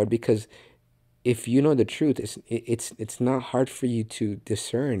in the Lord. Because if you know the truth, it's not hard for you to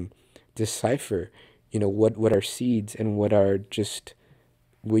decipher, what are seeds and what are just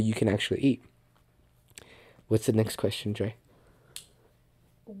where you can actually eat. What's the next question, Dre?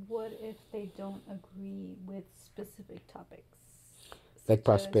 What if they don't agree with specific topics? Like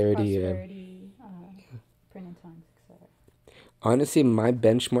prosperity, Print in tongues, etc. Honestly, my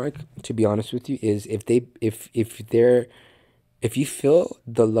benchmark, to be honest with you, is if you feel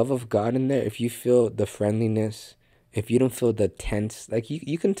the love of God in there, if you feel the friendliness, if you don't feel the tense, like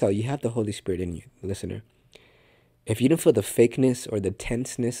you can tell you have the Holy Spirit in you, listener. If you don't feel the fakeness or the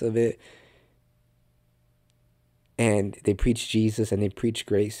tenseness of it, and they preach Jesus and they preach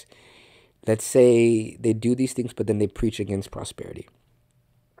grace, let's say they do these things, but then they preach against prosperity.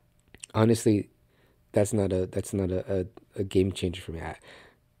 Honestly, that's not a game changer for me.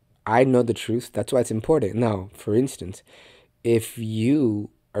 I know the truth. That's why it's important. Now, for instance, if you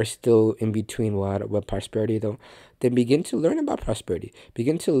are still in between what prosperity though, then begin to learn about prosperity.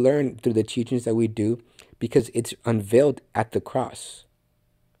 Begin to learn through the teachings that we do, because it's unveiled at the cross.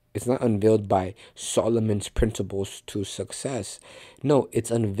 It's not unveiled by Solomon's principles to success. No, it's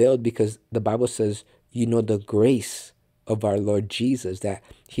unveiled because the Bible says, the grace of our Lord Jesus, that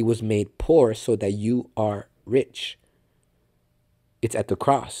he was made poor so that you are rich. It's at the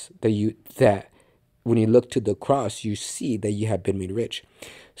cross that when you look to the cross, you see that you have been made rich.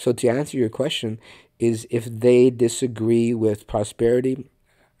 So to answer your question is, if they disagree with prosperity,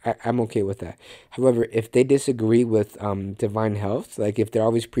 I'm okay with that. However, if they disagree with divine health, like if they're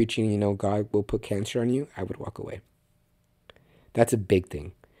always preaching, God will put cancer on you, I would walk away. That's a big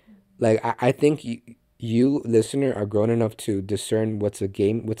thing. Like I think you listener are grown enough to discern what's a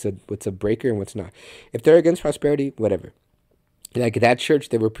breaker and what's not. If they're against prosperity, whatever. Like that church,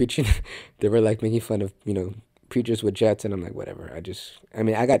 they were preaching, they were like making fun of preachers with jets, and I'm like, whatever.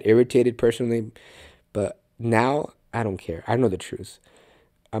 I got irritated personally, but now I don't care. I know the truth.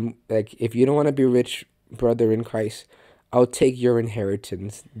 I'm like, if you don't want to be rich, brother in Christ, I'll take your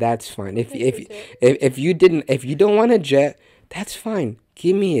inheritance. That's fine. If you don't want a jet, that's fine.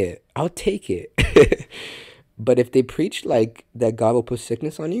 Give me it. I'll take it. But if they preach like that God will put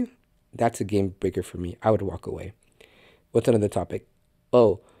sickness on you, that's a game breaker for me. I would walk away. What's another topic?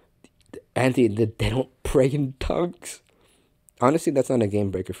 Oh, Anthony, that they don't pray in tongues. Honestly, that's not a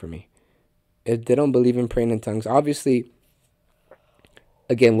game breaker for me. If they don't believe in praying in tongues, obviously,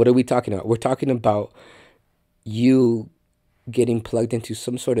 again, what are we talking about? We're talking about you getting plugged into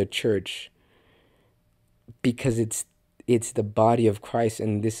some sort of church because it's the body of Christ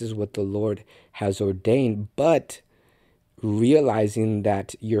and this is what the Lord has ordained, but realizing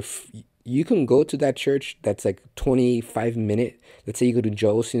that you can go to that church that's like 25 minute. Let's say you go to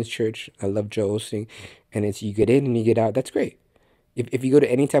Joel Osteen's church. I love Joel Osteen, and it's you get in and you get out. That's great. If you go to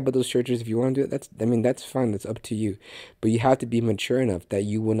any type of those churches, if you want to do it, that's fine. That's up to you. But you have to be mature enough that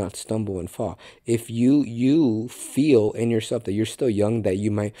you will not stumble and fall. If you feel in yourself that you're still young, that you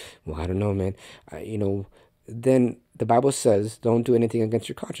might, well, I don't know, man, then the Bible says, don't do anything against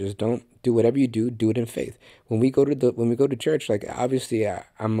your conscience. Don't do whatever you do it in faith. When we go to church, like obviously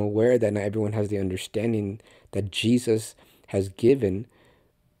I'm aware that not everyone has the understanding that Jesus has given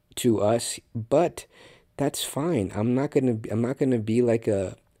to us, but that's fine. I'm not gonna be like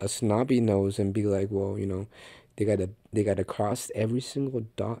a snobby nose and be like, well, they gotta cross every single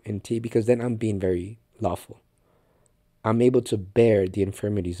dot and T, because then I'm being very lawful. I'm able to bear the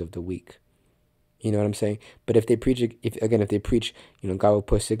infirmities of the weak. You know what I'm saying? But if they preach, God will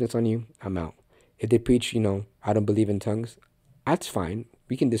put sickness on you, I'm out. If they preach, I don't believe in tongues, that's fine.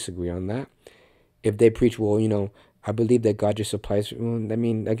 We can disagree on that. If they preach, well, I believe that God just supplies, well, I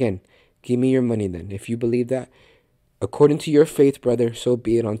mean, again, give me your money then. If you believe that, according to your faith, brother, so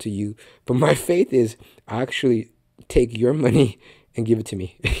be it unto you. But my faith is I actually take your money and give it to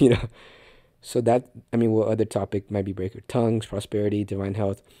me, So what other topic might be breaker? Tongues, prosperity, divine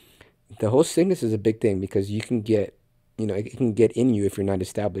health. The whole sickness is a big thing because it can get in you if you're not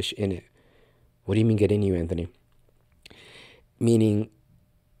established in it. What do you mean get in you, Anthony? Meaning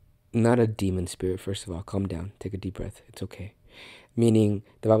not a demon spirit, first of all. Calm down. Take a deep breath. It's okay. Meaning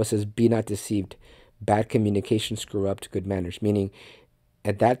the Bible says, be not deceived. Bad communications corrupt good manners. Meaning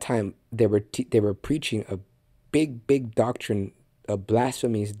at that time they were preaching a big doctrine, a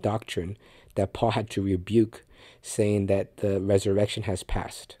blasphemous doctrine that Paul had to rebuke, saying that the resurrection has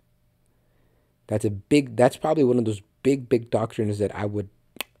passed. That's probably one of those big doctrines that I would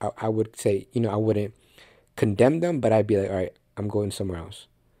say, I wouldn't condemn them, but I'd be like, all right, I'm going somewhere else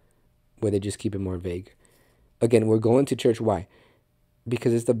where they just keep it more vague. Again, we're going to church. Why?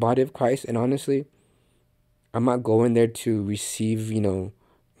 Because it's the body of Christ. And honestly, I'm not going there to receive,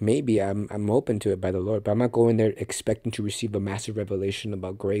 maybe I'm open to it by the Lord, but I'm not going there expecting to receive a massive revelation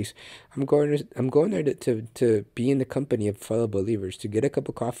about grace. I'm going there to be in the company of fellow believers, to get a cup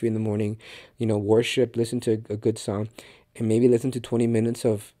of coffee in the morning, worship, listen to a good song, and maybe listen to 20 minutes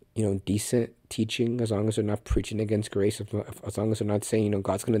of, decent teaching, as long as they're not preaching against grace, as long as they're not saying,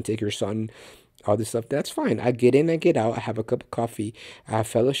 God's going to take your son, all this stuff. That's fine. I get in, I get out, I have a cup of coffee, I have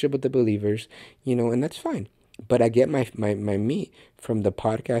fellowship with the believers, and that's fine. But I get my meat from the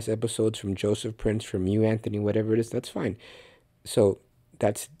podcast episodes, from Joseph Prince, from you, Anthony, whatever it is, that's fine. So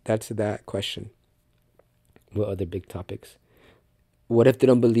that's that question. What other big topics? What if they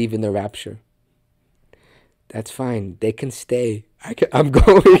don't believe in the rapture? That's fine. They can stay. I'm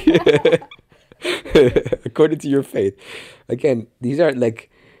going according to your faith. Again, these are like,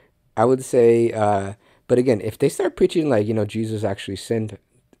 I would say, but again, if they start preaching like, Jesus actually sent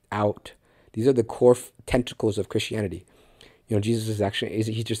out, these are the core tentacles of Christianity. Jesus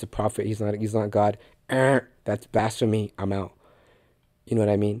he's just a prophet. He's not God. That's blasphemy. I'm out. You know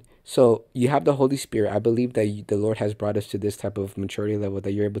what I mean? So you have the Holy Spirit. I believe that the Lord has brought us to this type of maturity level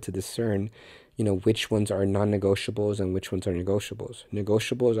that you're able to discern, which ones are non-negotiables and which ones are negotiables.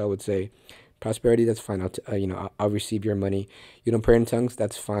 Negotiables, I would say, prosperity. That's fine. I'll receive your money. You don't pray in tongues.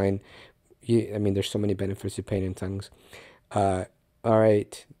 That's fine. There's so many benefits to praying in tongues. All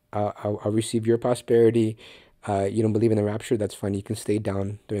right. I'll receive your prosperity. You don't believe in the rapture. That's fine. You can stay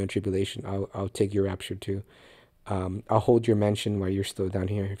down during the tribulation. I'll take your rapture too. I'll hold your mansion while you're still down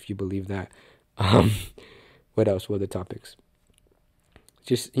here if you believe that. Um, what else? What are the topics?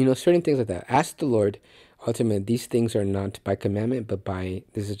 Just, certain things like that. Ask the Lord. Ultimately, these things are not by commandment, but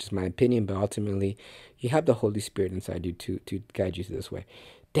this is just my opinion, but ultimately, you have the Holy Spirit inside you to guide you this way.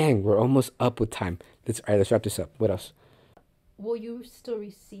 Dang, we're almost up with time. Let's wrap this up. What else? Will you still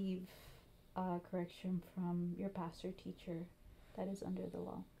receive correction from your pastor teacher that is under the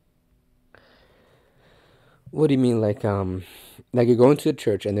law? What do you mean, like you're going to the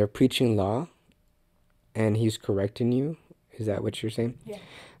church and they're preaching law, and he's correcting you? Is that what you're saying? Yeah.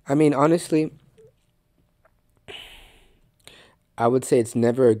 Honestly, I would say it's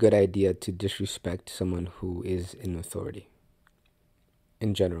never a good idea to disrespect someone who is in authority,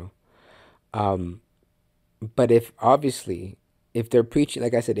 in general. But if obviously if they're preaching,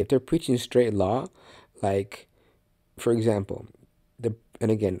 like I said, if they're preaching straight law, like, for example, and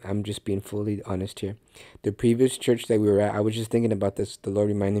again, I'm just being fully honest here. The previous church that we were at, I was just thinking about this. The Lord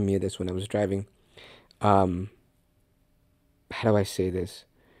reminded me of this when I was driving. Um, how do I say this?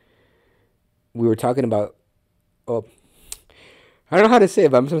 We were talking about, oh, I don't know how to say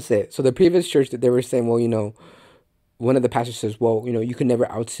it, but I'm just gonna say it. So the previous church that they were saying, well, one of the pastors says, well, you can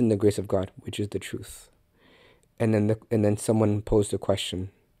never out sin the grace of God, which is the truth. And then someone posed a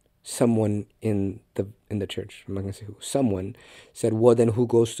question. Someone in the church, I'm not gonna say who. Someone said, well, then who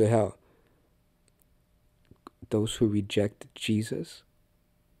goes to hell? Those who reject Jesus.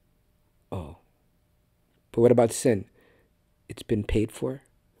 Oh, but what about sin? It's been paid for.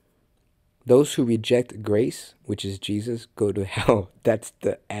 Those who reject grace, which is Jesus, go to hell. That's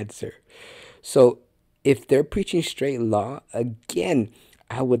the answer. So if they're preaching straight law, again,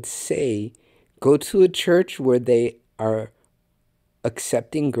 I would say go to a church where they are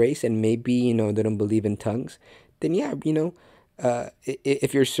accepting grace and maybe, they don't believe in tongues. Then yeah,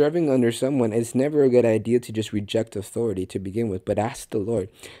 if you're serving under someone, it's never a good idea to just reject authority to begin with, but ask the Lord.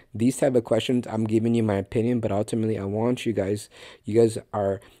 These type of questions, I'm giving you my opinion, but ultimately I want you guys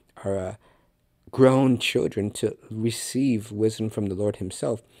are grown children to receive wisdom from the Lord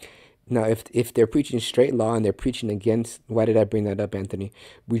himself. Now, if they're preaching straight law and they're preaching against, why did I bring that up, Anthony?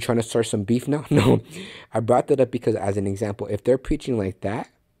 We trying to start some beef now? No, I brought that up because as an example, if they're preaching like that,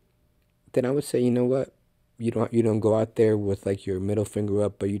 then I would say, you know what, you don't go out there with like your middle finger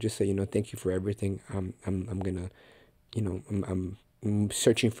up, but you just say, thank you for everything. I'm gonna, I'm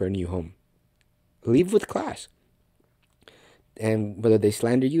searching for a new home. Leave with class. And whether they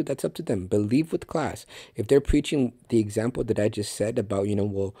slander you, that's up to them. But leave with class. If they're preaching the example that I just said about,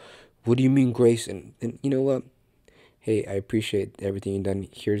 well, what do you mean grace? And you know what? Hey, I appreciate everything you've done.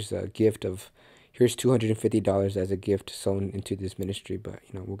 Here's $250 as a gift sown into this ministry, but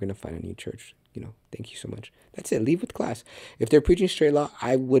we're gonna find a new church. Thank you so much. That's it. Leave with class. If they're preaching straight law,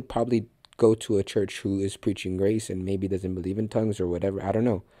 I would probably go to a church who is preaching grace and maybe doesn't believe in tongues or whatever. I don't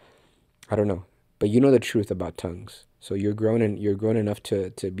know. I don't know. But you know the truth about tongues. So you're grown enough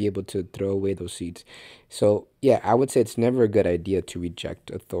to be able to throw away those seeds. So yeah, I would say it's never a good idea to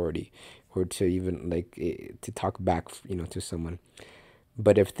reject authority or to even like to talk back, to someone.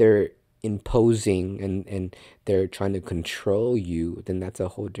 But if they're imposing and they're trying to control you, then that's a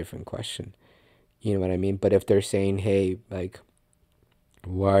whole different question. You know what I mean? But if they're saying, hey, like,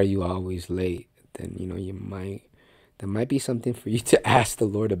 why are you always late? Then that might be something for you to ask the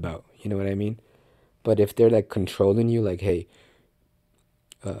Lord about. You know what I mean? But if they're like controlling you, like, hey,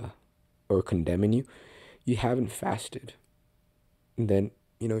 or condemning you, you haven't fasted. Then,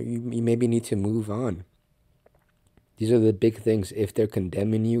 you maybe need to move on. These are the big things. If they're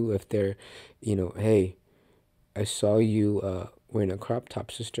condemning you, if they're, hey, I saw you wearing a crop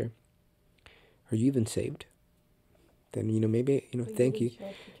top, sister. Are you even saved? Then, maybe, Or you thank didn't you. show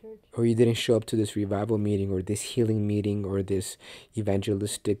up to church. Or you didn't show up to this revival meeting or this healing meeting or this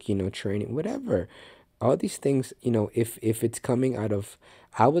evangelistic, training, whatever. All these things, if it's coming out of,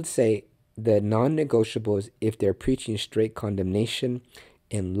 I would say the non-negotiables, if they're preaching straight condemnation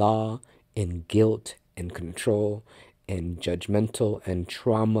and law and guilt and control and judgmental and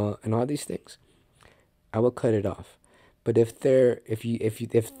trauma and all these things, I would cut it off. But if they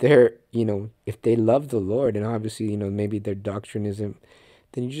love the Lord and obviously, maybe their doctrine isn't,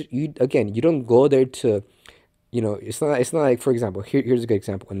 then you don't go there to, it's not like, for example, here's a good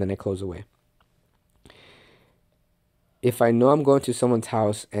example, and then I close away. If I know I'm going to someone's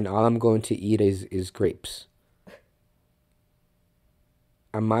house and all I'm going to eat is grapes,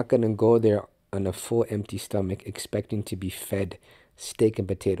 I'm not going to go there on a full empty stomach expecting to be fed steak and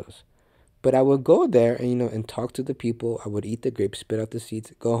potatoes. But I would go there and, and talk to the people. I would eat the grapes, spit out the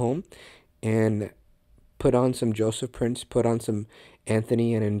seeds, go home and put on some Joseph Prince, put on some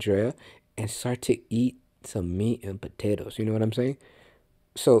Anthony and Andrea, and start to eat some meat and potatoes. You know what I'm saying?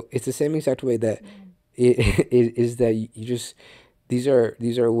 So it's the same exact way that it is that you just, these are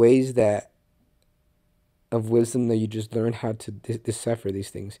ways that of wisdom that you just learn how to decipher these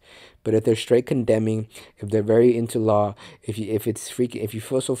things. But if they're straight condemning, if they're very into law, if you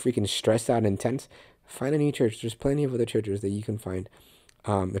feel so freaking stressed out and tense, find a new church. There's plenty of other churches that you can find.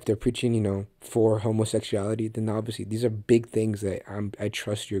 If they're preaching, for homosexuality, then obviously these are big things that I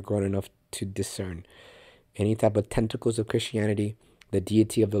trust you're grown enough to discern. Any type of tentacles of Christianity, the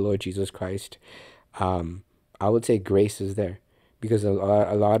deity of the Lord Jesus Christ, I would say grace is there, because a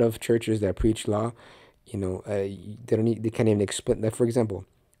lot of churches that preach law, they can't even explain that. For example,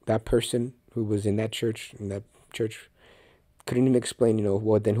 that person who was in that church couldn't even explain,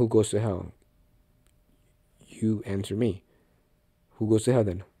 well, then who goes to hell? You answer me. Who goes to hell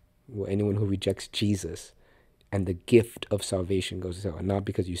then? Well, anyone who rejects Jesus and the gift of salvation goes to hell, and not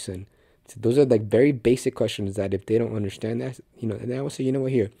because you sin. So those are like very basic questions that if they don't understand that, and I will say, you know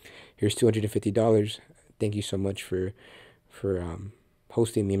what, here's $250. Thank you so much for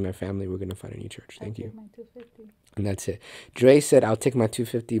hosting me and my family. We're gonna find a new church. Thank you. My 250 And that's it. Dre said, "I'll take my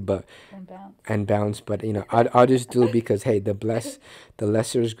 250, but and bounce. But I'll just do it because hey, the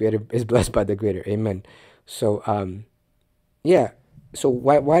lesser is greater is blessed by the greater." Amen. So yeah. So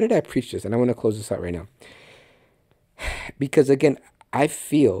why did I preach this? And I want to close this out right now. Because again, I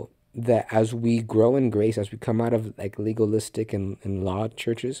feel that as we grow in grace, as we come out of like legalistic and law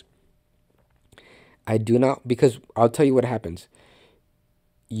churches, I do not, because I'll tell you what happens.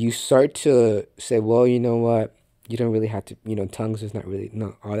 You start to say, well, you know what? You don't really have to, tongues is not really,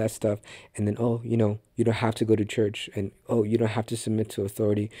 no, all that stuff. And then, oh, you don't have to go to church. And, oh, you don't have to submit to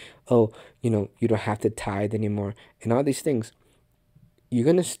authority. Oh, you don't have to tithe anymore. And all these things. You're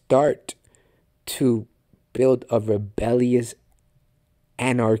going to start to build a rebellious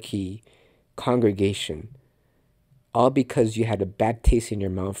anarchy congregation, all because you had a bad taste in your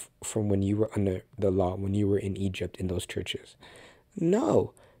mouth from when you were under the law, when you were in Egypt in those churches.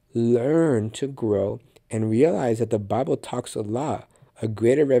 No, learn to grow and realize that the Bible talks a lot, a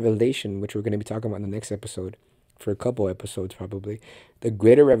greater revelation, which we're going to be talking about in the next episode, for a couple episodes probably, the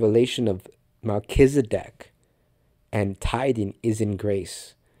greater revelation of Melchizedek and tithing is in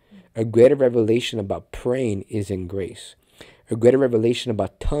grace. A greater revelation about praying is in grace. A greater revelation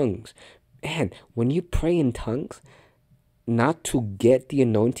about tongues. Man, when you pray in tongues, not to get the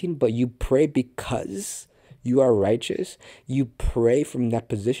anointing, but you pray because you are righteous. You pray from that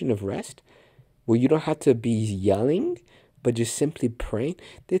position of rest where you don't have to be yelling, but just simply praying.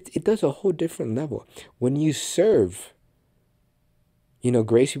 It does a whole different level. When you serve,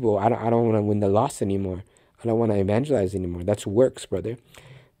 grace people, I don't want to win the lost anymore. I don't want to evangelize anymore. That's works, brother.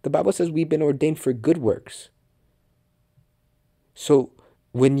 The Bible says we've been ordained for good works. So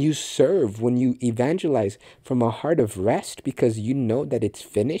when you serve, when you evangelize from a heart of rest because you know that it's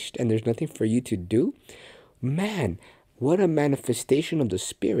finished and there's nothing for you to do, man, what a manifestation of the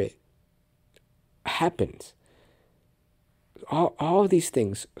Spirit happens. All these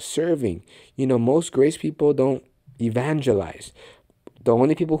things, serving. Most grace people don't evangelize. The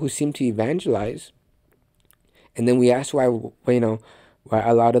only people who seem to evangelize, and then we ask why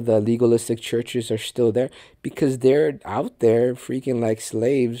a lot of the legalistic churches are still there, because they're out there freaking like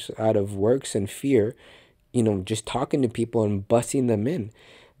slaves out of works and fear, just talking to people and busting them in.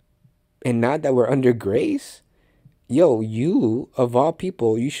 And now that we're under grace, you of all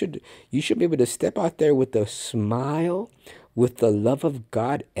people, you should be able to step out there with a smile, with the love of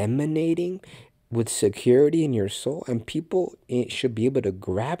God emanating, with security in your soul, and people should be able to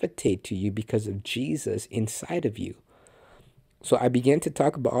gravitate to you because of Jesus inside of you. So I began to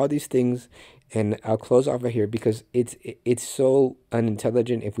talk about all these things, and I'll close off right here because it's so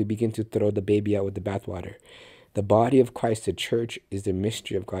unintelligent if we begin to throw the baby out with the bathwater. The body of Christ, the church, is the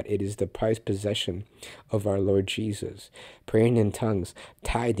mystery of God. It is the prized possession of our Lord Jesus. Praying in tongues,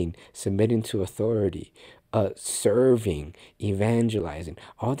 tithing, submitting to authority, serving, evangelizing,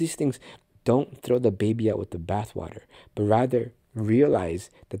 all these things. Don't throw the baby out with the bathwater, but rather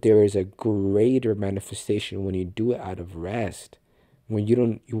realize that there is a greater manifestation when you do it out of rest. When you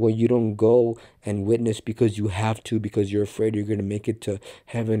don't go and witness because you have to, because you're afraid you're going to make it to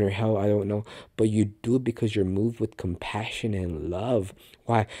heaven or hell, I don't know. But you do it because you're moved with compassion and love.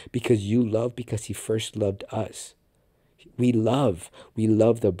 Why? Because you love, because he first loved us. We love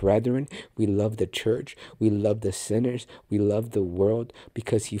the brethren, we love the church, we love the sinners, we love the world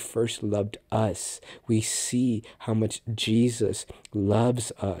because he first loved us. We see how much Jesus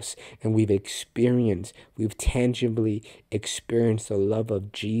loves us, and we've tangibly experienced the love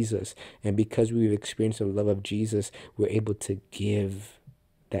of Jesus. And because we've experienced the love of Jesus, we're able to give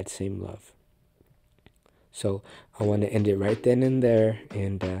that same love. So I want to end it right then and there,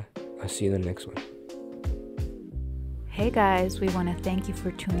 and I'll see you in the next one. Hey guys, we want to thank you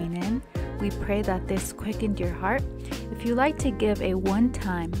for tuning in. We pray that this quickened your heart. If you'd like to give a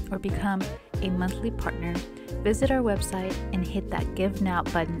one-time or become a monthly partner, visit our website and hit that Give Now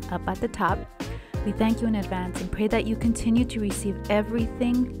button up at the top. We thank you in advance and pray that you continue to receive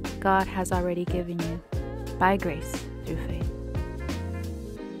everything God has already given you by grace through faith.